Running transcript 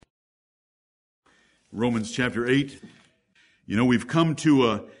Romans chapter 8. You know, we've come to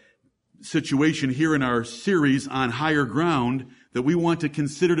a situation here in our series on higher ground that we want to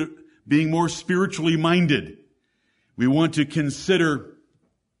consider being more spiritually minded. We want to consider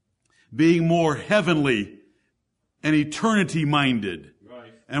being more heavenly and eternity minded.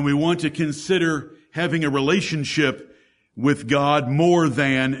 Right. And we want to consider having a relationship with God more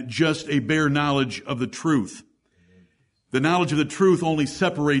than just a bare knowledge of the truth. The knowledge of the truth only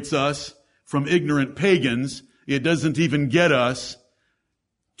separates us from ignorant pagans. It doesn't even get us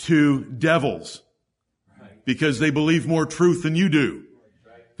to devils, because they believe more truth than you do.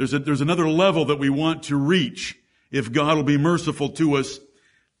 There's another level that we want to reach if God will be merciful to us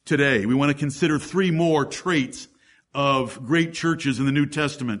today. We want to consider three more traits of great churches in the New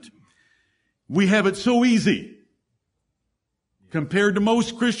Testament. We have it so easy compared to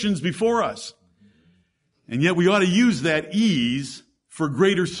most Christians before us. And yet we ought to use that ease for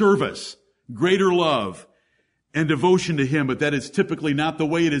greater service, greater love, and devotion to Him. But that is typically not the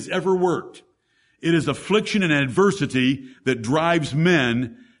way it has ever worked. It is affliction and adversity that drives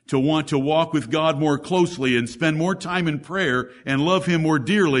men to want to walk with God more closely and spend more time in prayer and love Him more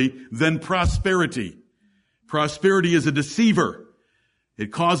dearly than prosperity. Prosperity is a deceiver.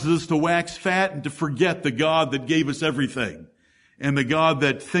 It causes us to wax fat and to forget the God that gave us everything, and the God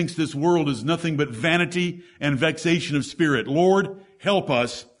that thinks this world is nothing but vanity and vexation of spirit. Lord, help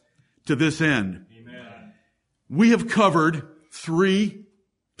us to this end. Amen. We have covered three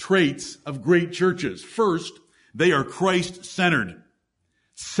traits of great churches. First, they are Christ-centered.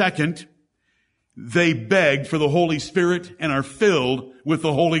 Second, they beg for the Holy Spirit and are filled with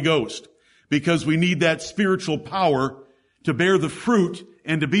the Holy Ghost, because we need that spiritual power to bear the fruit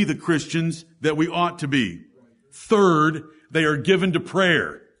and to be the Christians that we ought to be. Third, they are given to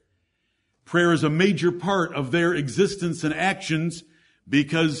prayer. Prayer is a major part of their existence and actions,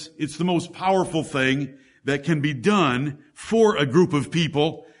 because it's the most powerful thing that can be done for a group of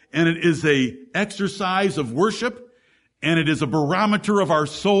people, and it is a exercise of worship, and it is a barometer of our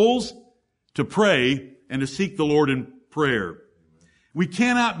souls to pray and to seek the Lord in prayer. We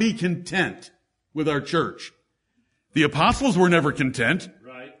cannot be content with our church. The apostles were never content.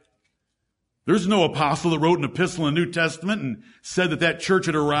 Right. There's no apostle that wrote an epistle in the New Testament and said that church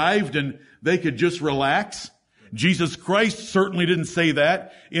had arrived and they could just relax. Jesus Christ certainly didn't say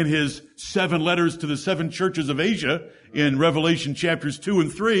that in His 7 letters to the 7 churches of Asia in Revelation chapters 2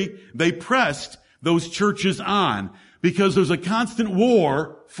 and 3. They pressed those churches on because there's a constant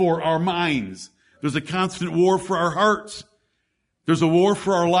war for our minds. There's a constant war for our hearts. There's a war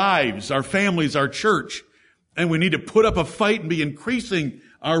for our lives, our families, our church. And we need to put up a fight and be increasing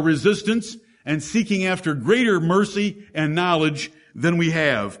our resistance and seeking after greater mercy and knowledge than we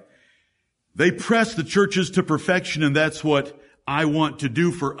have. They press the churches to perfection, and that's what I want to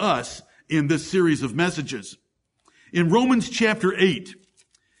do for us in this series of messages. In Romans chapter 8,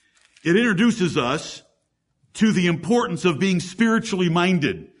 it introduces us to the importance of being spiritually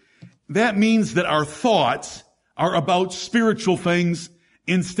minded. That means that our thoughts are about spiritual things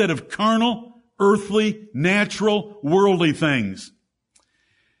instead of carnal, earthly, natural, worldly things.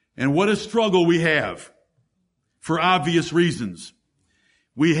 And what a struggle we have, for obvious reasons.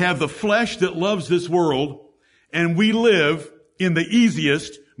 We have the flesh that loves this world, and we live in the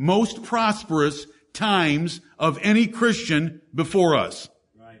easiest, most prosperous times of any Christian before us.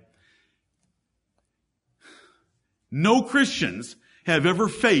 Right. No Christians have ever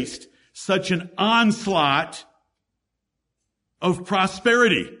faced such an onslaught of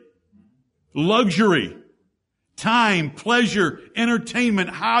prosperity, luxury, time, pleasure, entertainment,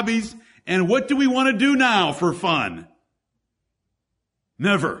 hobbies, and what do we want to do now for fun?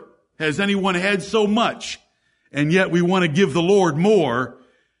 Never has anyone had so much, and yet we want to give the Lord more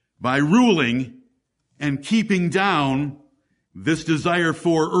by ruling and keeping down this desire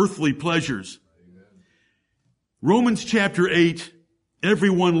for earthly pleasures. Amen. Romans chapter 8,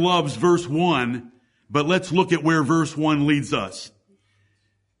 everyone loves verse 1, but let's look at where verse 1 leads us.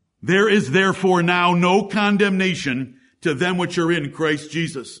 There is therefore now no condemnation to them which are in Christ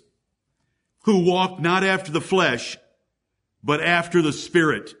Jesus, who walk not after the flesh, but after the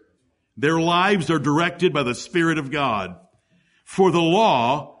Spirit. Their lives are directed by the Spirit of God. For the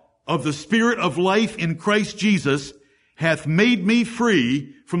law of the Spirit of life in Christ Jesus hath made me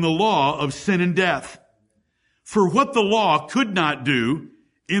free from the law of sin and death. For what the law could not do,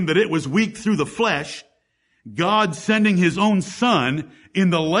 in that it was weak through the flesh, God sending His own Son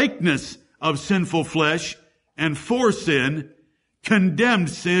in the likeness of sinful flesh, and for sin, condemned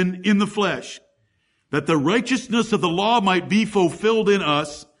sin in the flesh, that the righteousness of the law might be fulfilled in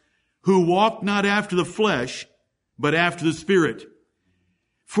us, who walk not after the flesh, but after the Spirit.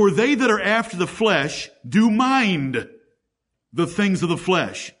 For they that are after the flesh do mind the things of the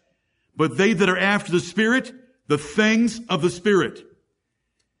flesh, but they that are after the Spirit, the things of the Spirit.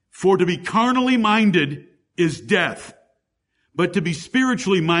 For to be carnally minded is death, but to be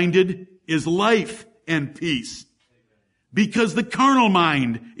spiritually minded is life and peace. Because the carnal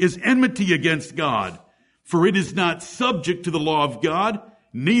mind is enmity against God, for it is not subject to the law of God,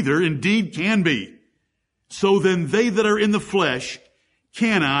 neither indeed can be. So then they that are in the flesh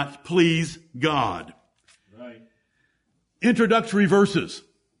cannot please God. Right. Introductory verses.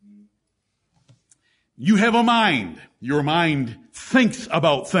 You have a mind. Your mind thinks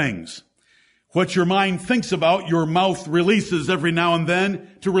about things. What your mind thinks about, your mouth releases every now and then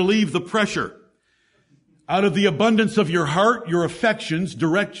to relieve the pressure. Out of the abundance of your heart, your affections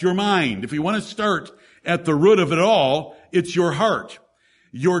direct your mind. If you want to start at the root of it all, it's your heart.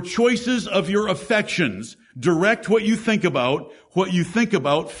 Your choices of your affections direct what you think about. What you think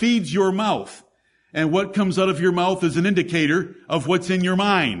about feeds your mouth. And what comes out of your mouth is an indicator of what's in your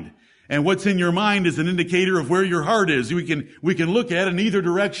mind. And what's in your mind is an indicator of where your heart is. We can look at it in either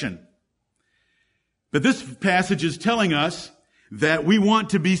direction. But this passage is telling us that we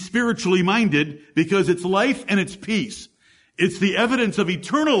want to be spiritually minded because it's life and it's peace. It's the evidence of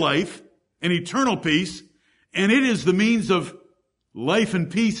eternal life and eternal peace, and it is the means of life and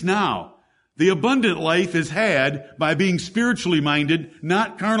peace now. The abundant life is had by being spiritually minded,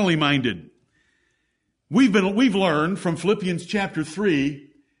 not carnally minded. We've learned from Philippians chapter 3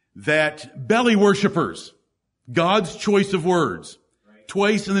 that belly worshipers, God's choice of words,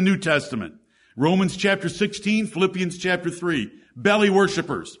 twice in the New Testament. Romans chapter 16, Philippians chapter 3. Belly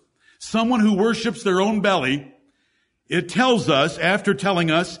worshipers. Someone who worships their own belly. It tells us, after telling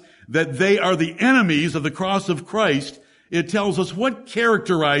us that they are the enemies of the cross of Christ, it tells us what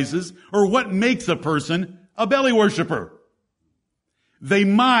characterizes or what makes a person a belly worshiper. They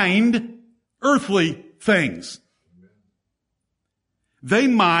mind earthly things. They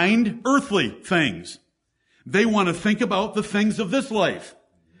mind earthly things. They want to think about the things of this life.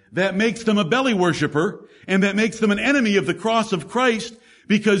 That makes them a belly worshiper, and that makes them an enemy of the cross of Christ,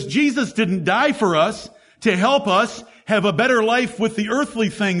 because Jesus didn't die for us to help us have a better life with the earthly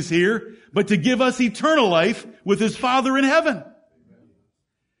things here, but to give us eternal life with His Father in heaven.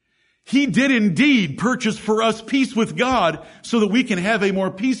 He did indeed purchase for us peace with God so that we can have a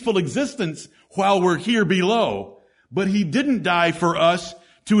more peaceful existence while we're here below. But He didn't die for us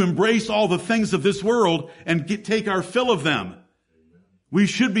to embrace all the things of this world and take our fill of them. We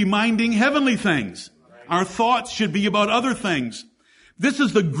should be minding heavenly things. Our thoughts should be about other things. This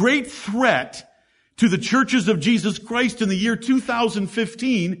is the great threat to the churches of Jesus Christ in the year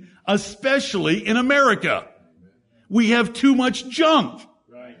 2015, especially in America. We have too much junk.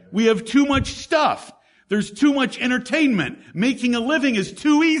 We have too much stuff. There's too much entertainment. Making a living is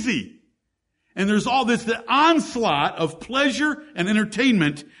too easy. And there's all this onslaught of pleasure and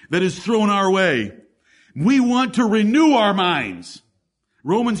entertainment that is thrown our way. We want to renew our minds.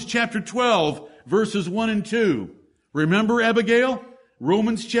 Romans chapter 12, verses 1 and 2. Remember Abigail?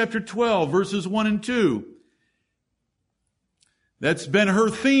 Romans chapter 12, verses 1 and 2. That's been her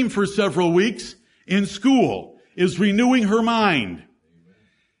theme for several weeks in school, is renewing her mind.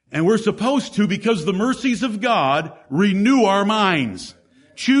 And we're supposed to, because of the mercies of God, renew our minds.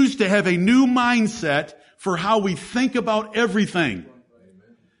 Choose to have a new mindset for how we think about everything.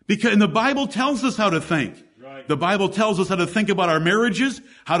 Because, and the Bible tells us how to think. The Bible tells us how to think about our marriages,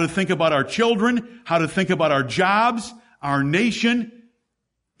 how to think about our children, how to think about our jobs, our nation,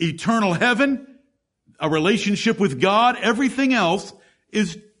 eternal heaven, a relationship with God. Everything else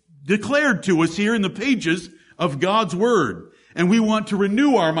is declared to us here in the pages of God's Word. And we want to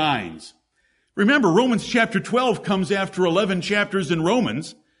renew our minds. Remember, Romans chapter 12 comes after 11 chapters in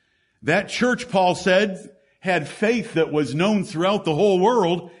Romans. That church, Paul said, had faith that was known throughout the whole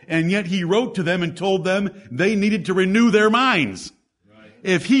world, and yet he wrote to them and told them they needed to renew their minds. Right.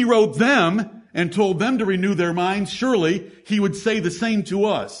 If he wrote them and told them to renew their minds, surely he would say the same to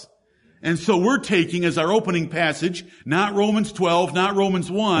us. And so we're taking as our opening passage, not Romans 12, not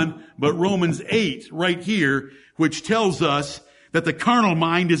Romans 1, but Romans 8 right here, which tells us that the carnal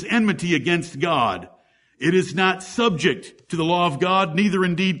mind is enmity against God. It is not subject to the law of God, neither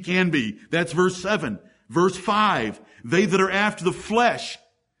indeed can be. That's verse 7. Verse 5, they that are after the flesh,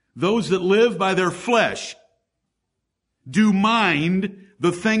 those that live by their flesh, do mind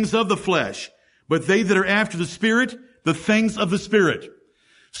the things of the flesh, but they that are after the Spirit, the things of the Spirit.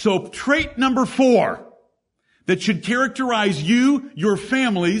 So trait number 4 that should characterize you, your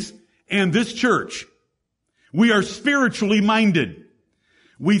families, and this church. We are spiritually minded.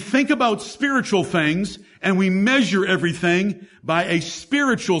 We think about spiritual things and we measure everything by a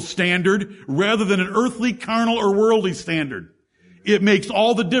spiritual standard rather than an earthly, carnal, or worldly standard. It makes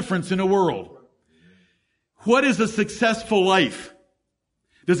all the difference in a world. What is a successful life?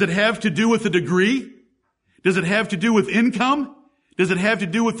 Does it have to do with a degree? Does it have to do with income? Does it have to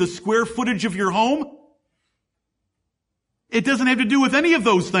do with the square footage of your home? It doesn't have to do with any of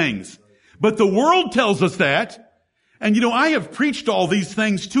those things. But the world tells us that. And I have preached all these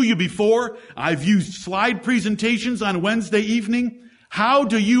things to you before. I've used slide presentations on Wednesday evening. How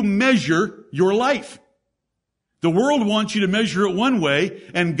do you measure your life? The world wants you to measure it one way,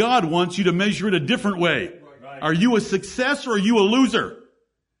 and God wants you to measure it a different way. Right. Are you a success or are you a loser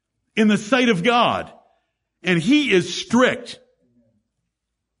in the sight of God? And He is strict.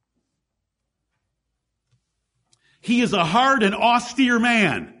 He is a hard and austere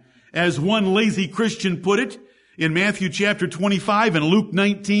man, as one lazy Christian put it in Matthew chapter 25 and Luke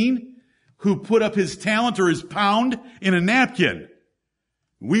 19, who put up his talent or his pound in a napkin.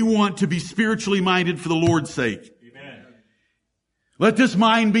 We want to be spiritually minded for the Lord's sake. Amen. Let this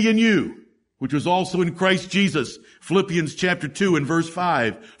mind be in you, which was also in Christ Jesus. Philippians chapter 2 and verse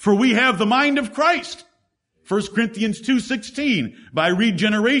 5. For we have the mind of Christ. 1 Corinthians 2:16. By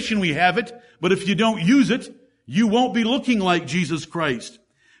regeneration we have it, but if you don't use it, you won't be looking like Jesus Christ.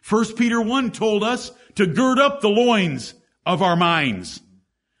 1 Peter 1 told us to gird up the loins of our minds.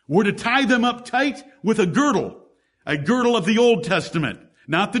 We're to tie them up tight with a girdle of the Old Testament,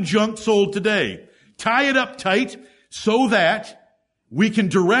 not the junk sold today. Tie it up tight so that we can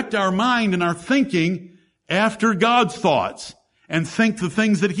direct our mind and our thinking after God's thoughts and think the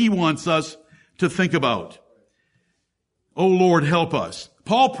things that He wants us to think about. Oh Lord, help us.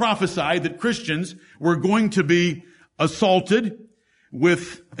 Paul prophesied that Christians were going to be assaulted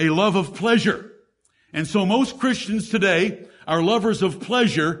with a love of pleasure. And so most Christians today are lovers of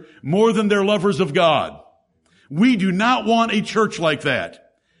pleasure more than they're lovers of God. We do not want a church like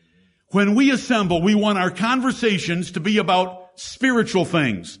that. When we assemble, we want our conversations to be about spiritual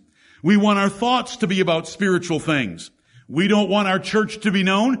things. We want our thoughts to be about spiritual things. We don't want our church to be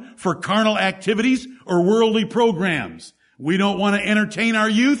known for carnal activities or worldly programs. We don't want to entertain our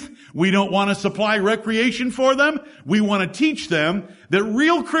youth. We don't want to supply recreation for them. We want to teach them that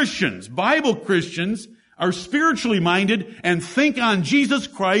real Christians, Bible Christians, are spiritually minded and think on Jesus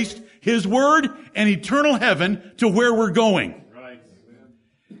Christ, His Word, and eternal heaven to where we're going. Right.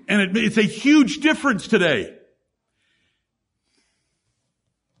 And it's a huge difference today.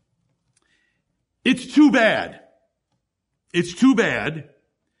 It's too bad. It's too bad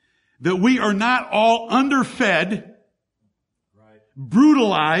that we are not all underfed,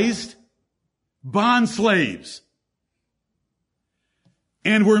 brutalized bond slaves.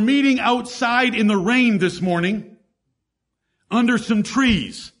 And we're meeting outside in the rain this morning under some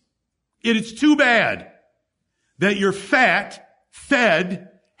trees. It is too bad that you're fat, fed,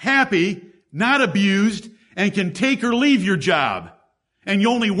 happy, not abused, and can take or leave your job. And you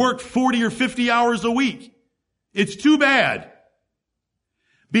only work 40 or 50 hours a week. It's too bad.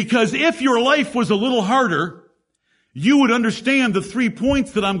 Because if your life was a little harder, you would understand the 3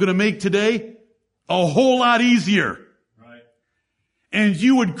 points that I'm going to make today a whole lot easier. Right. And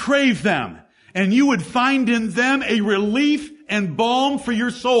you would crave them. And you would find in them a relief and balm for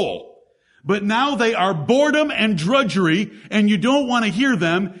your soul. But now they are boredom and drudgery, and you don't want to hear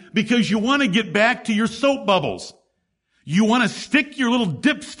them because you want to get back to your soap bubbles. You want to stick your little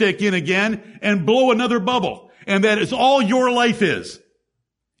dipstick in again and blow another bubble. And that is all your life is.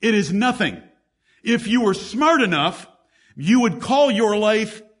 It is nothing. If you were smart enough, you would call your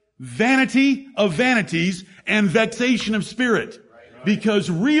life vanity of vanities and vexation of spirit. Because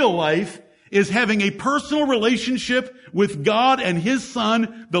real life is having a personal relationship with God and His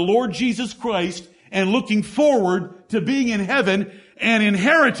Son, the Lord Jesus Christ, and looking forward to being in heaven and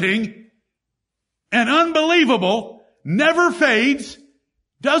inheriting an unbelievable, never fades,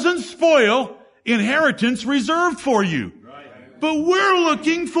 doesn't spoil inheritance reserved for you. But we're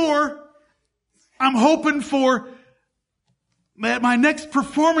looking for, I'm hoping for at my next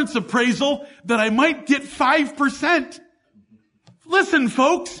performance appraisal that I might get 5%. Listen,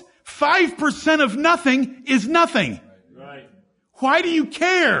 folks, 5% of nothing is nothing. Right. Why do you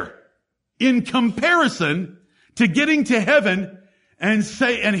care in comparison to getting to heaven and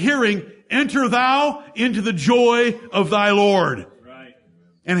hearing, enter thou into the joy of thy Lord. Right.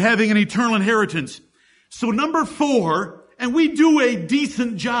 And having an eternal inheritance. So number 4, and we do a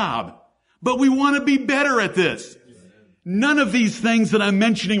decent job, but we want to be better at this. None of these things that I'm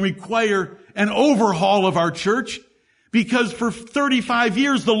mentioning require an overhaul of our church, because for 35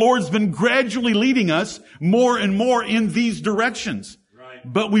 years the Lord's been gradually leading us more and more in these directions. Right.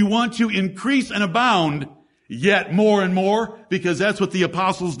 But we want to increase and abound yet more and more, because that's what the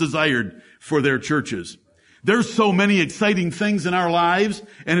apostles desired for their churches. There's so many exciting things in our lives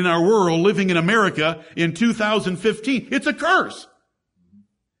and in our world living in America in 2015. It's a curse.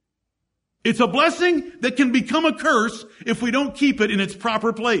 It's a blessing that can become a curse if we don't keep it in its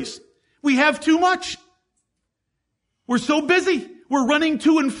proper place. We have too much. We're so busy. We're running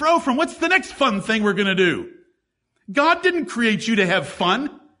to and fro from what's the next fun thing we're going to do. God didn't create you to have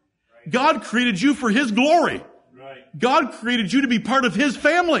fun. God created you for His glory. God created you to be part of His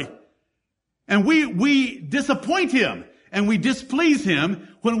family. And we disappoint Him and we displease Him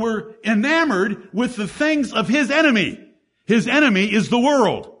when we're enamored with the things of His enemy. His enemy is the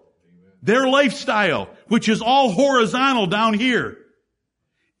world. Their lifestyle, which is all horizontal down here.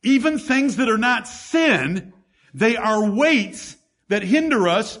 Even things that are not sin, they are weights that hinder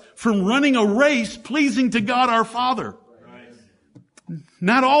us from running a race pleasing to God our Father.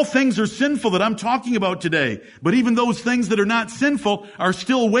 Not all things are sinful that I'm talking about today, but even those things that are not sinful are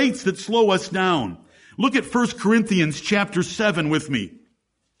still weights that slow us down. Look at 1 Corinthians chapter 7 with me.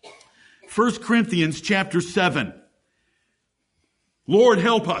 1 Corinthians chapter 7. Lord,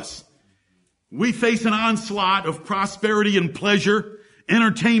 help us. We face an onslaught of prosperity and pleasure,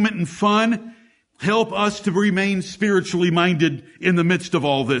 entertainment and fun. Help us to remain spiritually minded in the midst of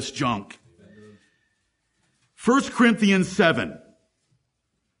all this junk. 1 Corinthians 7.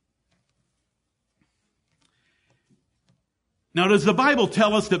 Now, does the Bible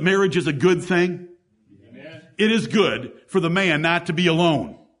tell us that marriage is a good thing? Amen. It is good for the man not to be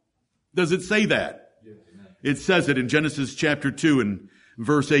alone. Does it say that? Yes. It says it in Genesis chapter 2 and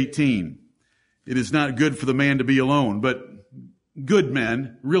verse 18. It is not good for the man to be alone, but good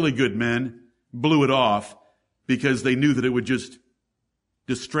men, really good men, blew it off because they knew that it would just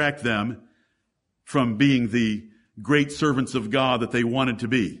distract them from being the great servants of God that they wanted to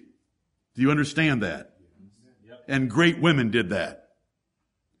be. Do you understand that? And great women did that.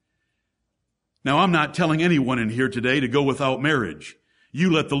 Now, I'm not telling anyone in here today to go without marriage.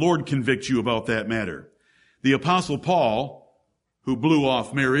 You let the Lord convict you about that matter. The Apostle Paul, who blew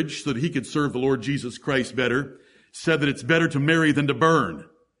off marriage so that he could serve the Lord Jesus Christ better, said that it's better to marry than to burn.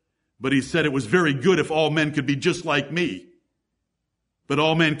 But he said it was very good if all men could be just like me. But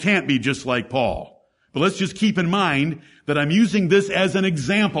all men can't be just like Paul. But let's just keep in mind that I'm using this as an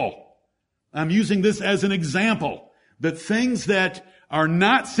example. I'm using this as an example that things that are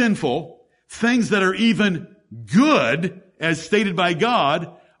not sinful, things that are even good, as stated by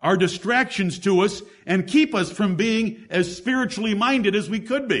God, are distractions to us and keep us from being as spiritually minded as we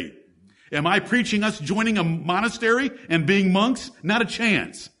could be. Am I preaching us joining a monastery and being monks? Not a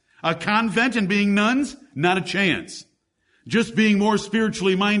chance. A convent and being nuns? Not a chance. Just being more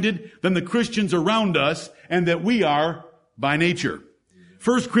spiritually minded than the Christians around us and that we are by nature.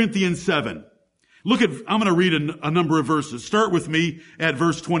 1 Corinthians 7. I'm going to read a number of verses. Start with me at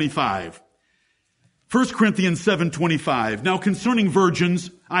verse 25. 1 Corinthians 7:25. Now concerning virgins,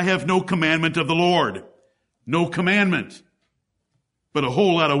 I have no commandment of the Lord. No commandment, but a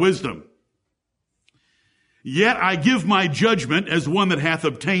whole lot of wisdom. Yet I give my judgment as one that hath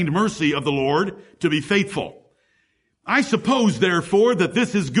obtained mercy of the Lord to be faithful. I suppose, therefore, that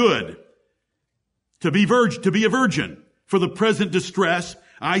this is good, to be a virgin. For the present distress,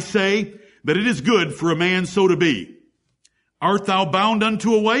 I say that it is good for a man so to be. Art thou bound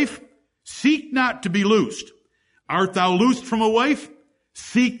unto a wife? Seek not to be loosed. Art thou loosed from a wife?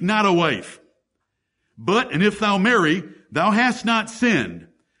 Seek not a wife. But, and if thou marry, thou hast not sinned.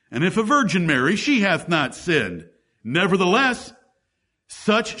 And if a virgin marry, she hath not sinned. Nevertheless,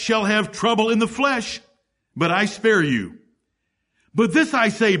 such shall have trouble in the flesh, but I spare you. But this I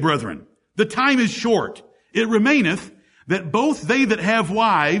say, brethren, the time is short. It remaineth that both they that have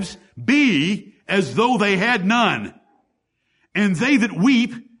wives be as though they had none, and they that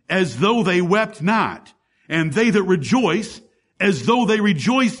weep as though they wept not, and they that rejoice as though they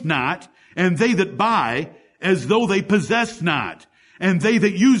rejoiced not, and they that buy as though they possessed not, and they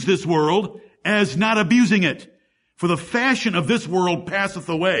that use this world as not abusing it. For the fashion of this world passeth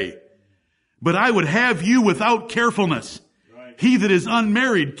away. But I would have you without carefulness. Right. He that is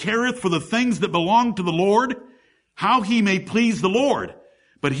unmarried careth for the things that belong to the Lord, how he may please the Lord.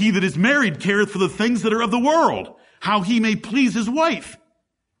 But he that is married careth for the things that are of the world, how he may please his wife.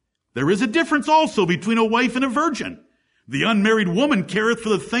 There is a difference also between a wife and a virgin. The unmarried woman careth for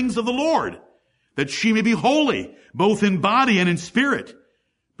the things of the Lord, that she may be holy, both in body and in spirit.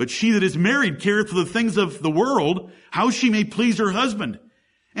 But she that is married careth for the things of the world, how she may please her husband.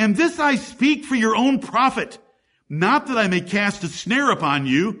 And this I speak for your own profit, not that I may cast a snare upon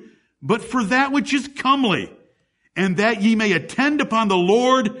you, but for that which is comely, and that ye may attend upon the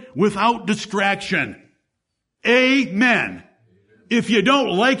Lord without distraction. Amen. If you don't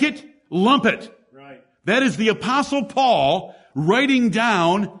like it, lump it. Right. That is the Apostle Paul writing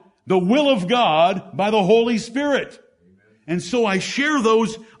down the will of God by the Holy Spirit. And so I share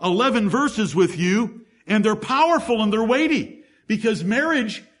those 11 verses with you, and they're powerful and they're weighty, because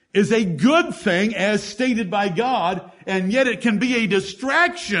marriage is a good thing as stated by God, and yet it can be a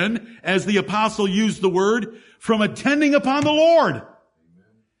distraction, as the apostle used the word, from attending upon the Lord.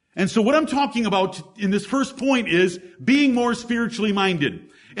 And so what I'm talking about in this first point is being more spiritually minded.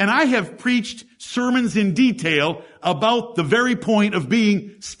 And I have preached sermons in detail about the very point of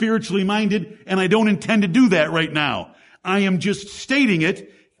being spiritually minded, and I don't intend to do that right now. I am just stating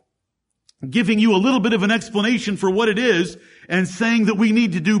it, giving you a little bit of an explanation for what it is, and saying that we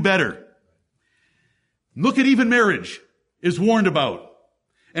need to do better. Look at even marriage is warned about.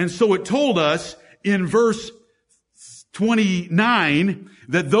 And so it told us in verse 29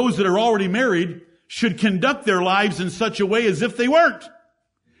 that those that are already married should conduct their lives in such a way as if they weren't.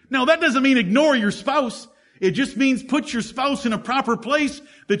 Now that doesn't mean ignore your spouse. It just means put your spouse in a proper place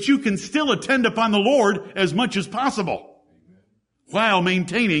that you can still attend upon the Lord as much as possible while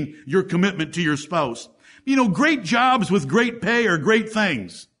maintaining your commitment to your spouse. You know, great jobs with great pay are great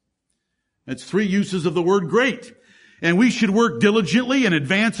things. That's 3 uses of the word great. And we should work diligently and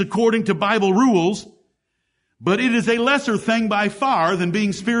advance according to Bible rules, but it is a lesser thing by far than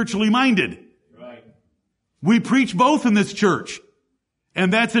being spiritually minded. Right. We preach both in this church,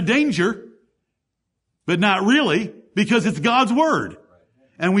 and that's a danger, but not really, because it's God's word.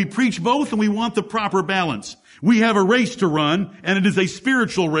 And we preach both, and we want the proper balance. We have a race to run, and it is a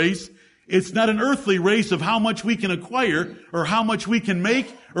spiritual race. It's not an earthly race of how much we can acquire or how much we can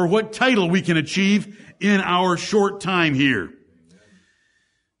make or what title we can achieve in our short time here.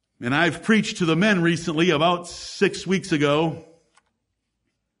 And I've preached to the men recently about 6 weeks ago.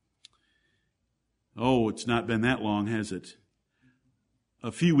 Oh, it's not been that long, has it?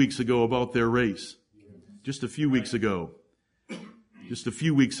 A few weeks ago about their race. Just a few weeks ago. Just a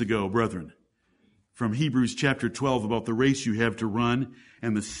few weeks ago, brethren. From Hebrews chapter 12 about the race you have to run,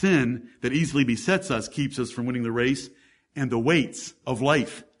 and the sin that easily besets us keeps us from winning the race, and the weights of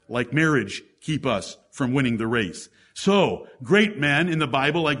life, like marriage, keep us from winning the race. So, great men in the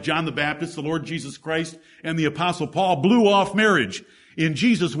Bible like John the Baptist, the Lord Jesus Christ, and the Apostle Paul blew off marriage. In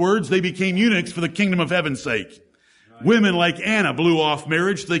Jesus' words, they became eunuchs for the kingdom of heaven's sake. Women like Anna blew off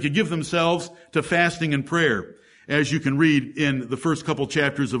marriage so they could give themselves to fasting and prayer, as you can read in the first couple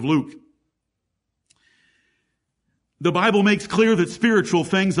chapters of Luke. The Bible makes clear that spiritual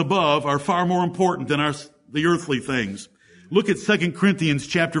things above are far more important than the earthly things. Look at 2 Corinthians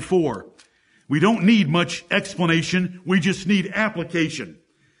chapter 4. We don't need much explanation. We just need application.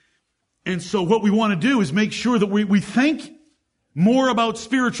 And so what we want to do is make sure that we think more about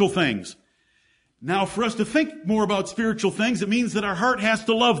spiritual things. Now, for us to think more about spiritual things, it means that our heart has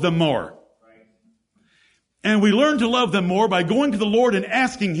to love them more. And we learn to love them more by going to the Lord and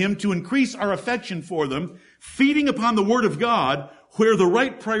asking Him to increase our affection for them, feeding upon the Word of God, where the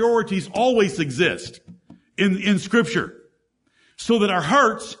right priorities always exist in Scripture, so that our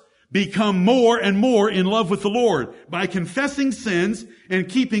hearts become more and more in love with the Lord by confessing sins and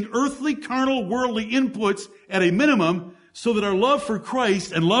keeping earthly, carnal, worldly inputs at a minimum, so that our love for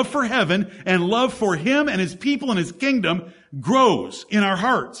Christ and love for heaven and love for Him and His people and His kingdom grows in our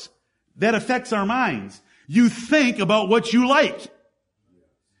hearts. That affects our minds. You think about what you like.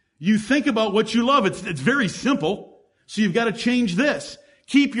 You think about what you love. It's very simple. So you've got to change this.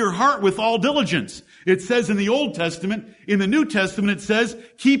 Keep your heart with all diligence. It says in the Old Testament. In the New Testament it says,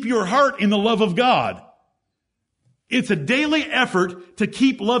 keep your heart in the love of God. It's a daily effort to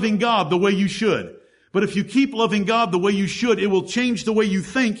keep loving God the way you should. But if you keep loving God the way you should, it will change the way you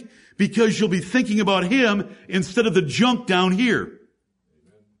think, because you'll be thinking about Him instead of the junk down here.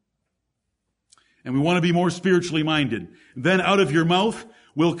 And we want to be more spiritually minded. Then out of your mouth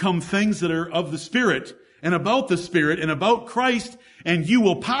will come things that are of the Spirit and about the Spirit and about Christ, and you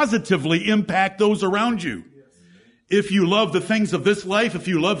will positively impact those around you. If you love the things of this life, if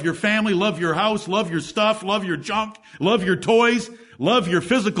you love your family, love your house, love your stuff, love your junk, love your toys, love your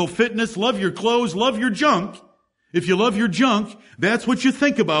physical fitness, love your clothes, love your junk. If you love your junk, that's what you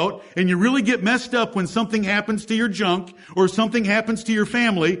think about, and you really get messed up when something happens to your junk or something happens to your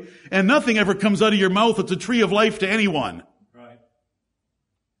family, and nothing ever comes out of your mouth that's a tree of life to anyone. Right.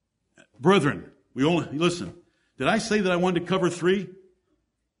 Brethren, listen. Did I say that I wanted to cover 3?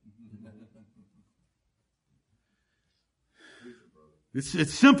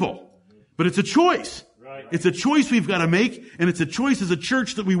 It's simple, but it's a choice. Right. It's a choice we've got to make, and it's a choice as a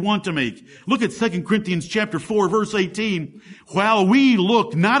church that we want to make. Look at 2 Corinthians chapter 4, verse 18. While we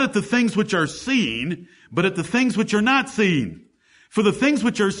look not at the things which are seen, but at the things which are not seen. For the things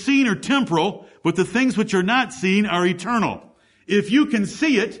which are seen are temporal, but the things which are not seen are eternal. If you can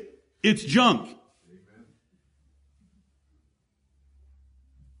see it, it's junk.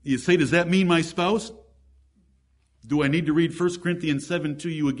 You say, does that mean my spouse? Do I need to read 1 Corinthians 7 to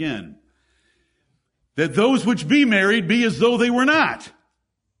you again? That those which be married be as though they were not.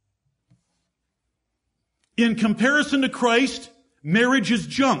 In comparison to Christ, marriage is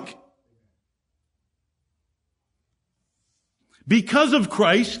junk. Because of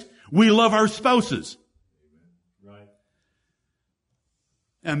Christ, we love our spouses. Right.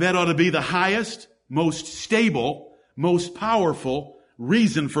 And that ought to be the highest, most stable, most powerful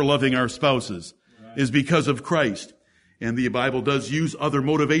reason for loving our spouses, is because of Christ. And the Bible does use other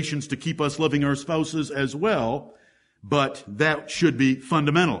motivations to keep us loving our spouses as well, but that should be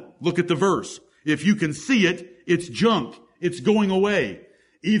fundamental. Look at the verse. If you can see it, it's junk. It's going away.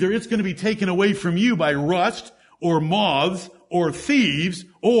 Either it's going to be taken away from you by rust or moths or thieves,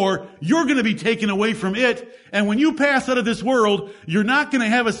 or you're going to be taken away from it. And when you pass out of this world, you're not going to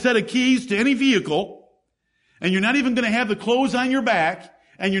have a set of keys to any vehicle, and you're not even going to have the clothes on your back,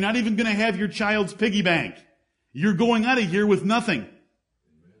 and you're not even going to have your child's piggy bank. You're going out of here with nothing.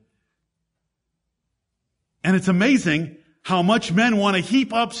 And it's amazing how much men want to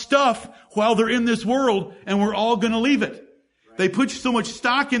heap up stuff while they're in this world, and we're all going to leave it. They put so much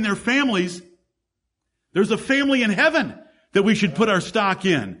stock in their families. There's a family in heaven that we should put our stock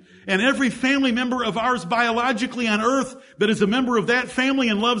in. And every family member of ours biologically on earth that is a member of that family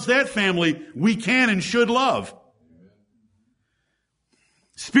and loves that family, we can and should love.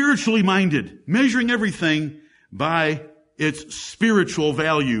 Spiritually minded, measuring everything by its spiritual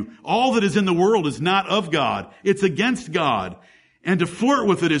value. All that is in the world is not of God. It's against God. And to flirt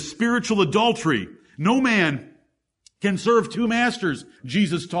with it is spiritual adultery. No man can serve two masters,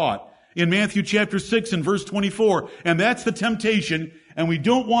 Jesus taught in Matthew chapter 6 and verse 24. And that's the temptation. And we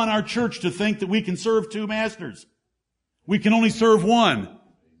don't want our church to think that we can serve two masters. We can only serve one.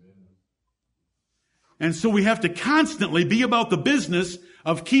 And so we have to constantly be about the business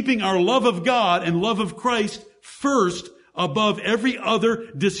of keeping our love of God and love of Christ first above every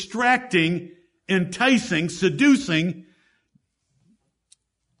other distracting, enticing, seducing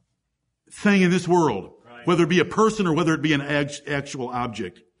thing in this world, whether it be a person or whether it be an actual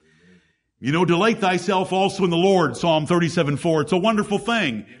object. You know, delight thyself also in the Lord, Psalm 37:4. It's a wonderful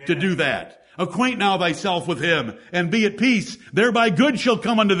thing to do that. Acquaint now thyself with him and be at peace. Thereby good shall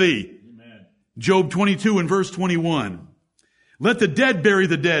come unto thee. Amen. Job 22 and verse 21. Let the dead bury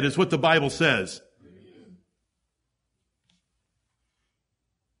the dead is what the Bible says.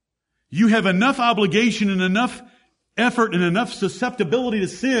 You have enough obligation and enough effort and enough susceptibility to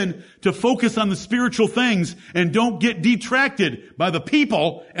sin to focus on the spiritual things and don't get detracted by the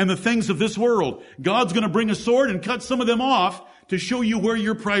people and the things of this world. God's going to bring a sword and cut some of them off to show you where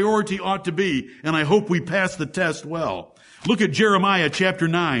your priority ought to be. And I hope we pass the test well. Look at Jeremiah chapter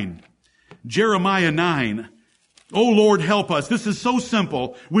 9. Jeremiah 9. Oh Lord, help us. This is so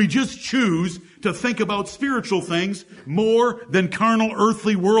simple. We just choose to think about spiritual things more than carnal,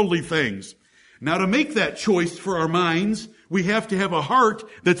 earthly, worldly things. Now, to make that choice for our minds, we have to have a heart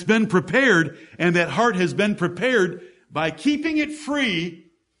that's been prepared, and that heart has been prepared by keeping it free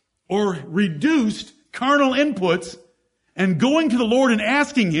or reduced carnal inputs and going to the Lord and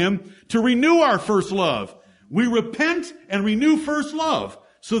asking Him to renew our first love. We repent and renew first love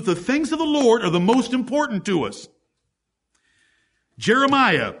so that the things of the Lord are the most important to us.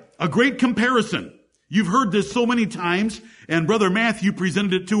 Jeremiah, a great comparison. You've heard this so many times, and Brother Matthew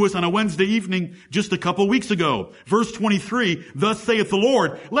presented it to us on a Wednesday evening just a couple weeks ago. Verse 23, thus saith the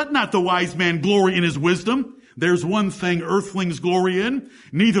Lord, let not the wise man glory in his wisdom. There's one thing earthlings glory in.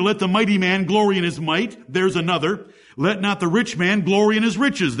 Neither let the mighty man glory in his might. There's another. Let not the rich man glory in his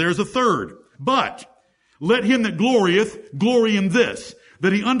riches. There's a third. But let him that glorieth glory in this,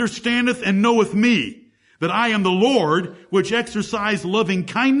 that he understandeth and knoweth me, that I am the Lord, which exercise loving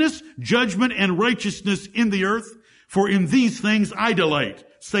kindness, judgment, and righteousness in the earth. For in these things I delight,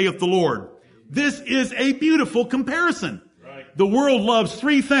 saith the Lord. This is a beautiful comparison. Right. The world loves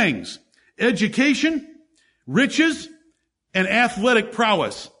three things: education, riches, and athletic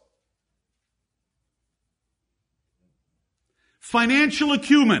prowess. Financial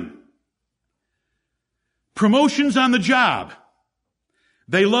acumen. Promotions on the job.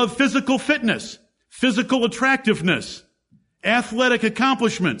 They love physical fitness, physical attractiveness, athletic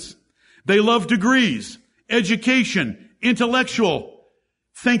accomplishments. They love degrees, education, intellectual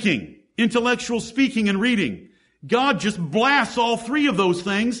thinking, intellectual speaking and reading. God just blasts all three of those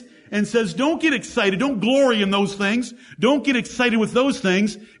things and says, don't get excited. Don't glory in those things. Don't get excited with those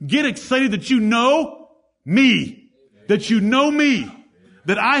things. Get excited that you know me. That you know me.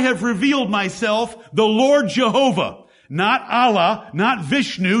 That I have revealed myself, the Lord Jehovah. Not Allah, not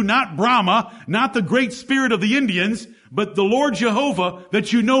Vishnu, not Brahma, not the great spirit of the Indians, but the Lord Jehovah,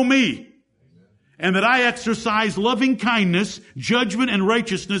 that you know me. And that I exercise loving kindness, judgment, and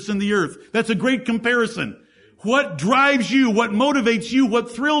righteousness in the earth. That's a great comparison. What drives you? What motivates you?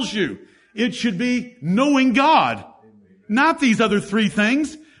 What thrills you? It should be knowing God. Not these other three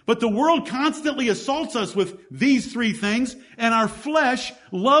things. But the world constantly assaults us with these three things, and our flesh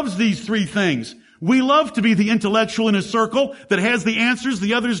loves these three things. We love to be the intellectual in a circle that has the answers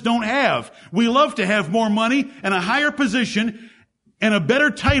the others don't have. We love to have more money and a higher position and a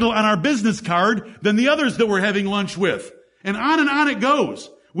better title on our business card than the others that we're having lunch with. And on it goes.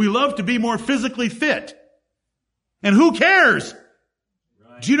 We love to be more physically fit. And who cares?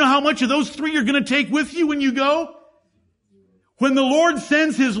 Do you know how much of those three you're going to take with you when you go? When the Lord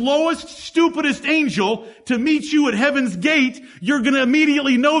sends His lowest, stupidest angel to meet you at heaven's gate, you're going to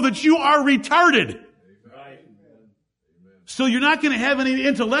immediately know that you are retarded. So you're not going to have any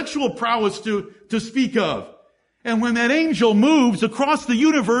intellectual prowess to speak of. And when that angel moves across the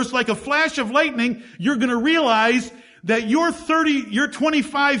universe like a flash of lightning, you're going to realize that your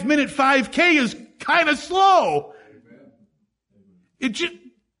 25-minute 5K is kind of slow.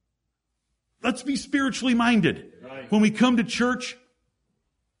 Let's be spiritually minded. When we come to church,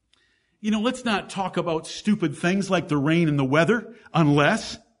 let's not talk about stupid things like the rain and the weather,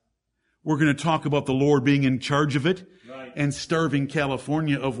 unless we're going to talk about the Lord being in charge of it and starving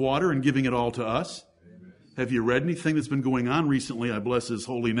California of water and giving it all to us. Amen. Have you read anything that's been going on recently? I bless His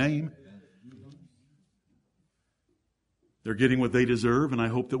holy name. They're getting what they deserve, and I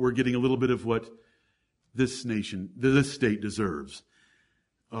hope that we're getting a little bit of what this state deserves.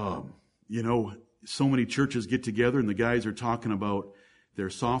 So many churches get together and the guys are talking about their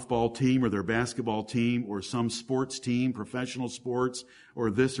softball team or their basketball team or some sports team, professional sports,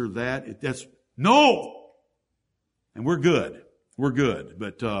 or this or that. No! And we're good. We're good.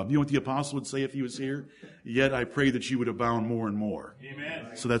 But you know what the apostle would say if he was here? Yet I pray that you would abound more and more.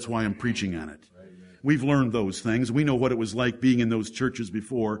 Amen. So that's why I'm preaching on it. Amen. We've learned those things. We know what it was like being in those churches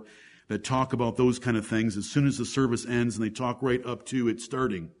before that talk about those kind of things as soon as the service ends, and they talk right up to it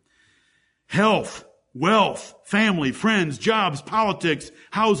starting. Health, wealth, family, friends, jobs, politics,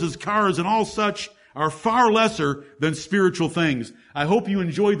 houses, cars, and all such are far lesser than spiritual things. I hope you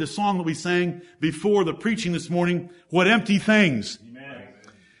enjoyed the song that we sang before the preaching this morning, What Empty Things. Amen.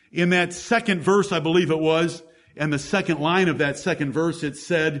 In that second verse, I believe it was, and the second line of that second verse, it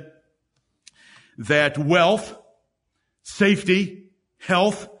said that wealth, safety,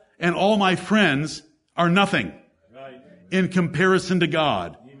 health, and all my friends are nothing in comparison to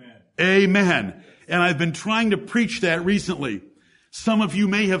God. Amen. And I've been trying to preach that recently. Some of you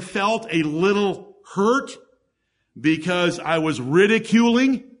may have felt a little hurt because I was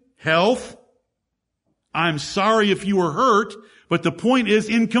ridiculing health. I'm sorry if you were hurt, but the point is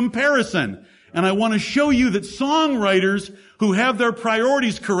in comparison. And I want to show you that songwriters who have their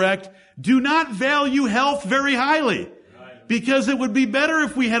priorities correct do not value health very highly. Because it would be better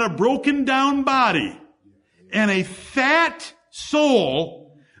if we had a broken down body and a fat soul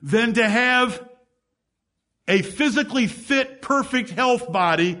than to have a physically fit, perfect health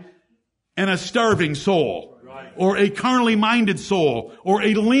body and a starving soul, or a carnally minded soul, or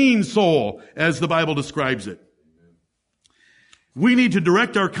a lean soul, as the Bible describes it. We need to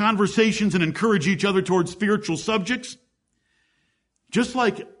direct our conversations and encourage each other towards spiritual subjects, just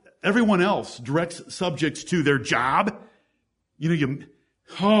like everyone else directs subjects to their job.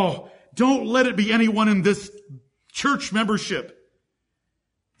 Don't let it be anyone in this church membership.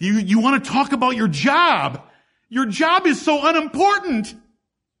 You want to talk about your job. Your job is so unimportant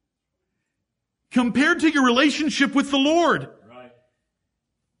compared to your relationship with the Lord. Right.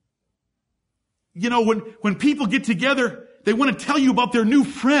 When people get together, they want to tell you about their new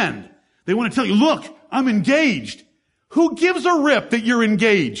friend. They want to tell you, look, I'm engaged. Who gives a rip that you're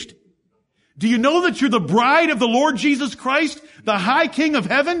engaged? Do you know that you're the bride of the Lord Jesus Christ, the high King of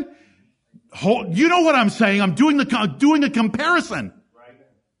heaven? You know what I'm saying. I'm doing a comparison.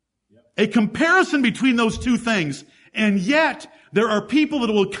 A comparison between those two things. And yet, there are people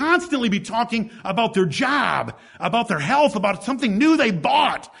that will constantly be talking about their job, about their health, about something new they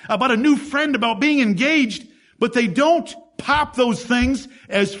bought, about a new friend, about being engaged, but they don't pop those things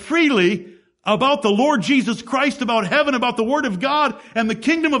as freely about the Lord Jesus Christ, about heaven, about the Word of God, and the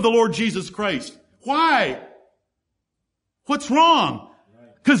kingdom of the Lord Jesus Christ. Why? What's wrong?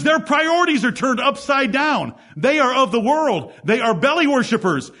 Because their priorities are turned upside down. They are of the world. They are belly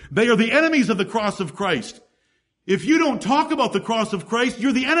worshipers. They are the enemies of the cross of Christ. If you don't talk about the cross of Christ,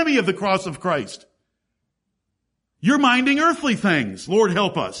 you're the enemy of the cross of Christ. You're minding earthly things. Lord,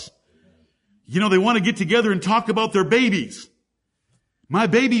 help us. You know, they want to get together and talk about their babies. My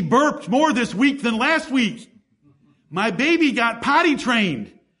baby burped more this week than last week. My baby got potty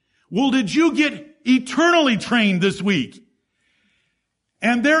trained. Well, did you get eternally trained this week?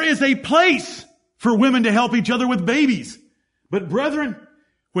 And there is a place for women to help each other with babies. But brethren,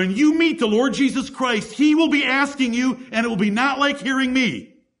 when you meet the Lord Jesus Christ, He will be asking you, and it will be not like hearing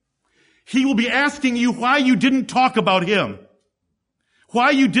me. He will be asking you why you didn't talk about Him,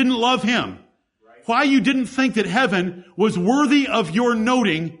 why you didn't love Him, why you didn't think that heaven was worthy of your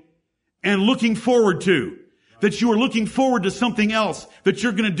noting and looking forward to, that you are looking forward to something else that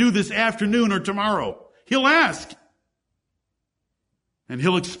you're going to do this afternoon or tomorrow. He'll ask. And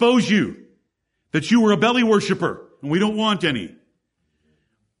He'll expose you that you were a belly worshiper, and we don't want any.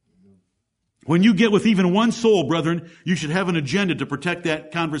 When you get with even one soul, brethren, you should have an agenda to protect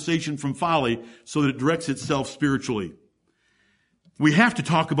that conversation from folly so that it directs itself spiritually. We have to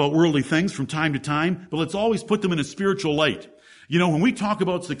talk about worldly things from time to time, but let's always put them in a spiritual light. You know, when we talk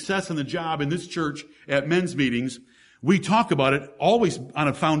about success in the job in this church at men's meetings, we talk about it always on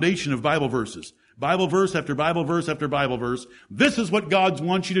a foundation of Bible verses. Bible verse after Bible verse after Bible verse. This is what God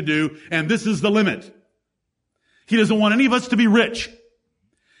wants you to do, and this is the limit. He doesn't want any of us to be rich.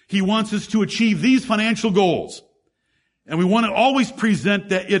 He wants us to achieve these financial goals. And we want to always present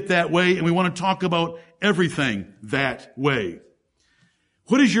it that way, and we want to talk about everything that way.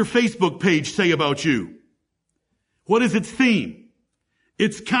 What does your Facebook page say about you? What is its theme?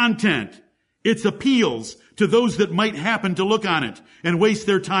 Its content? Its appeals to those that might happen to look on it and waste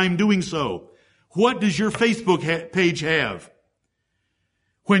their time doing so? What does your Facebook page have?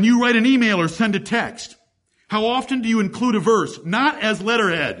 When you write an email or send a text, how often do you include a verse, not as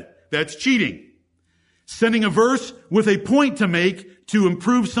letterhead? That's cheating. Sending a verse with a point to make to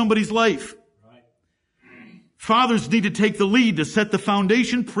improve somebody's life. Right. Fathers need to take the lead to set the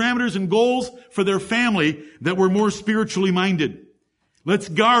foundation, parameters, and goals for their family that were more spiritually minded. Let's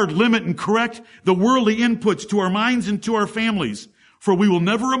guard, limit, and correct the worldly inputs to our minds and to our families, for we will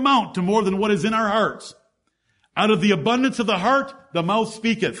never amount to more than what is in our hearts. Out of the abundance of the heart, the mouth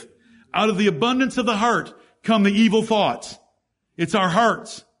speaketh. Out of the abundance of the heart come the evil thoughts. It's our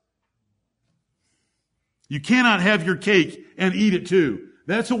hearts. You cannot have your cake and eat it too.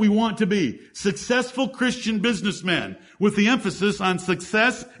 That's what we want to be. Successful Christian businessmen with the emphasis on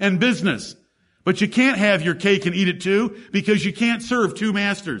success and business. But you can't have your cake and eat it too because you can't serve two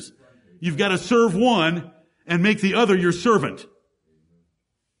masters. You've got to serve one and make the other your servant.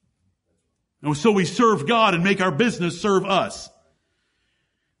 And so we serve God and make our business serve us.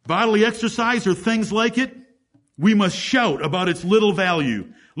 Bodily exercise or things like it, we must shout about its little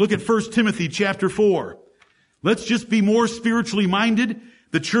value. Look at 1 Timothy chapter 4. Let's just be more spiritually minded.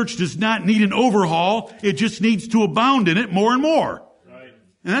 The church does not need an overhaul. It just needs to abound in it more and more. Right.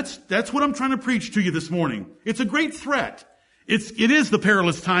 And that's what I'm trying to preach to you this morning. It's a great threat. It is the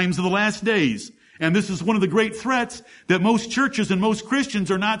perilous times of the last days. And this is one of the great threats that most churches and most Christians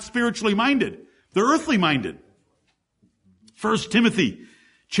are not spiritually minded. They're earthly minded. 1 Timothy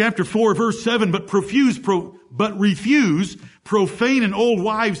chapter 4 verse 7, but refuse profane and old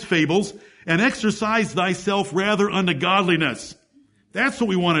wives' fables, and exercise thyself rather unto godliness. That's what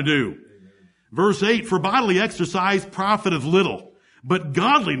we want to do. Verse 8, for bodily exercise profiteth little, but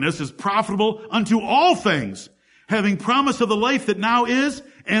godliness is profitable unto all things, having promise of the life that now is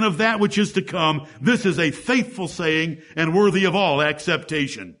and of that which is to come. This is a faithful saying and worthy of all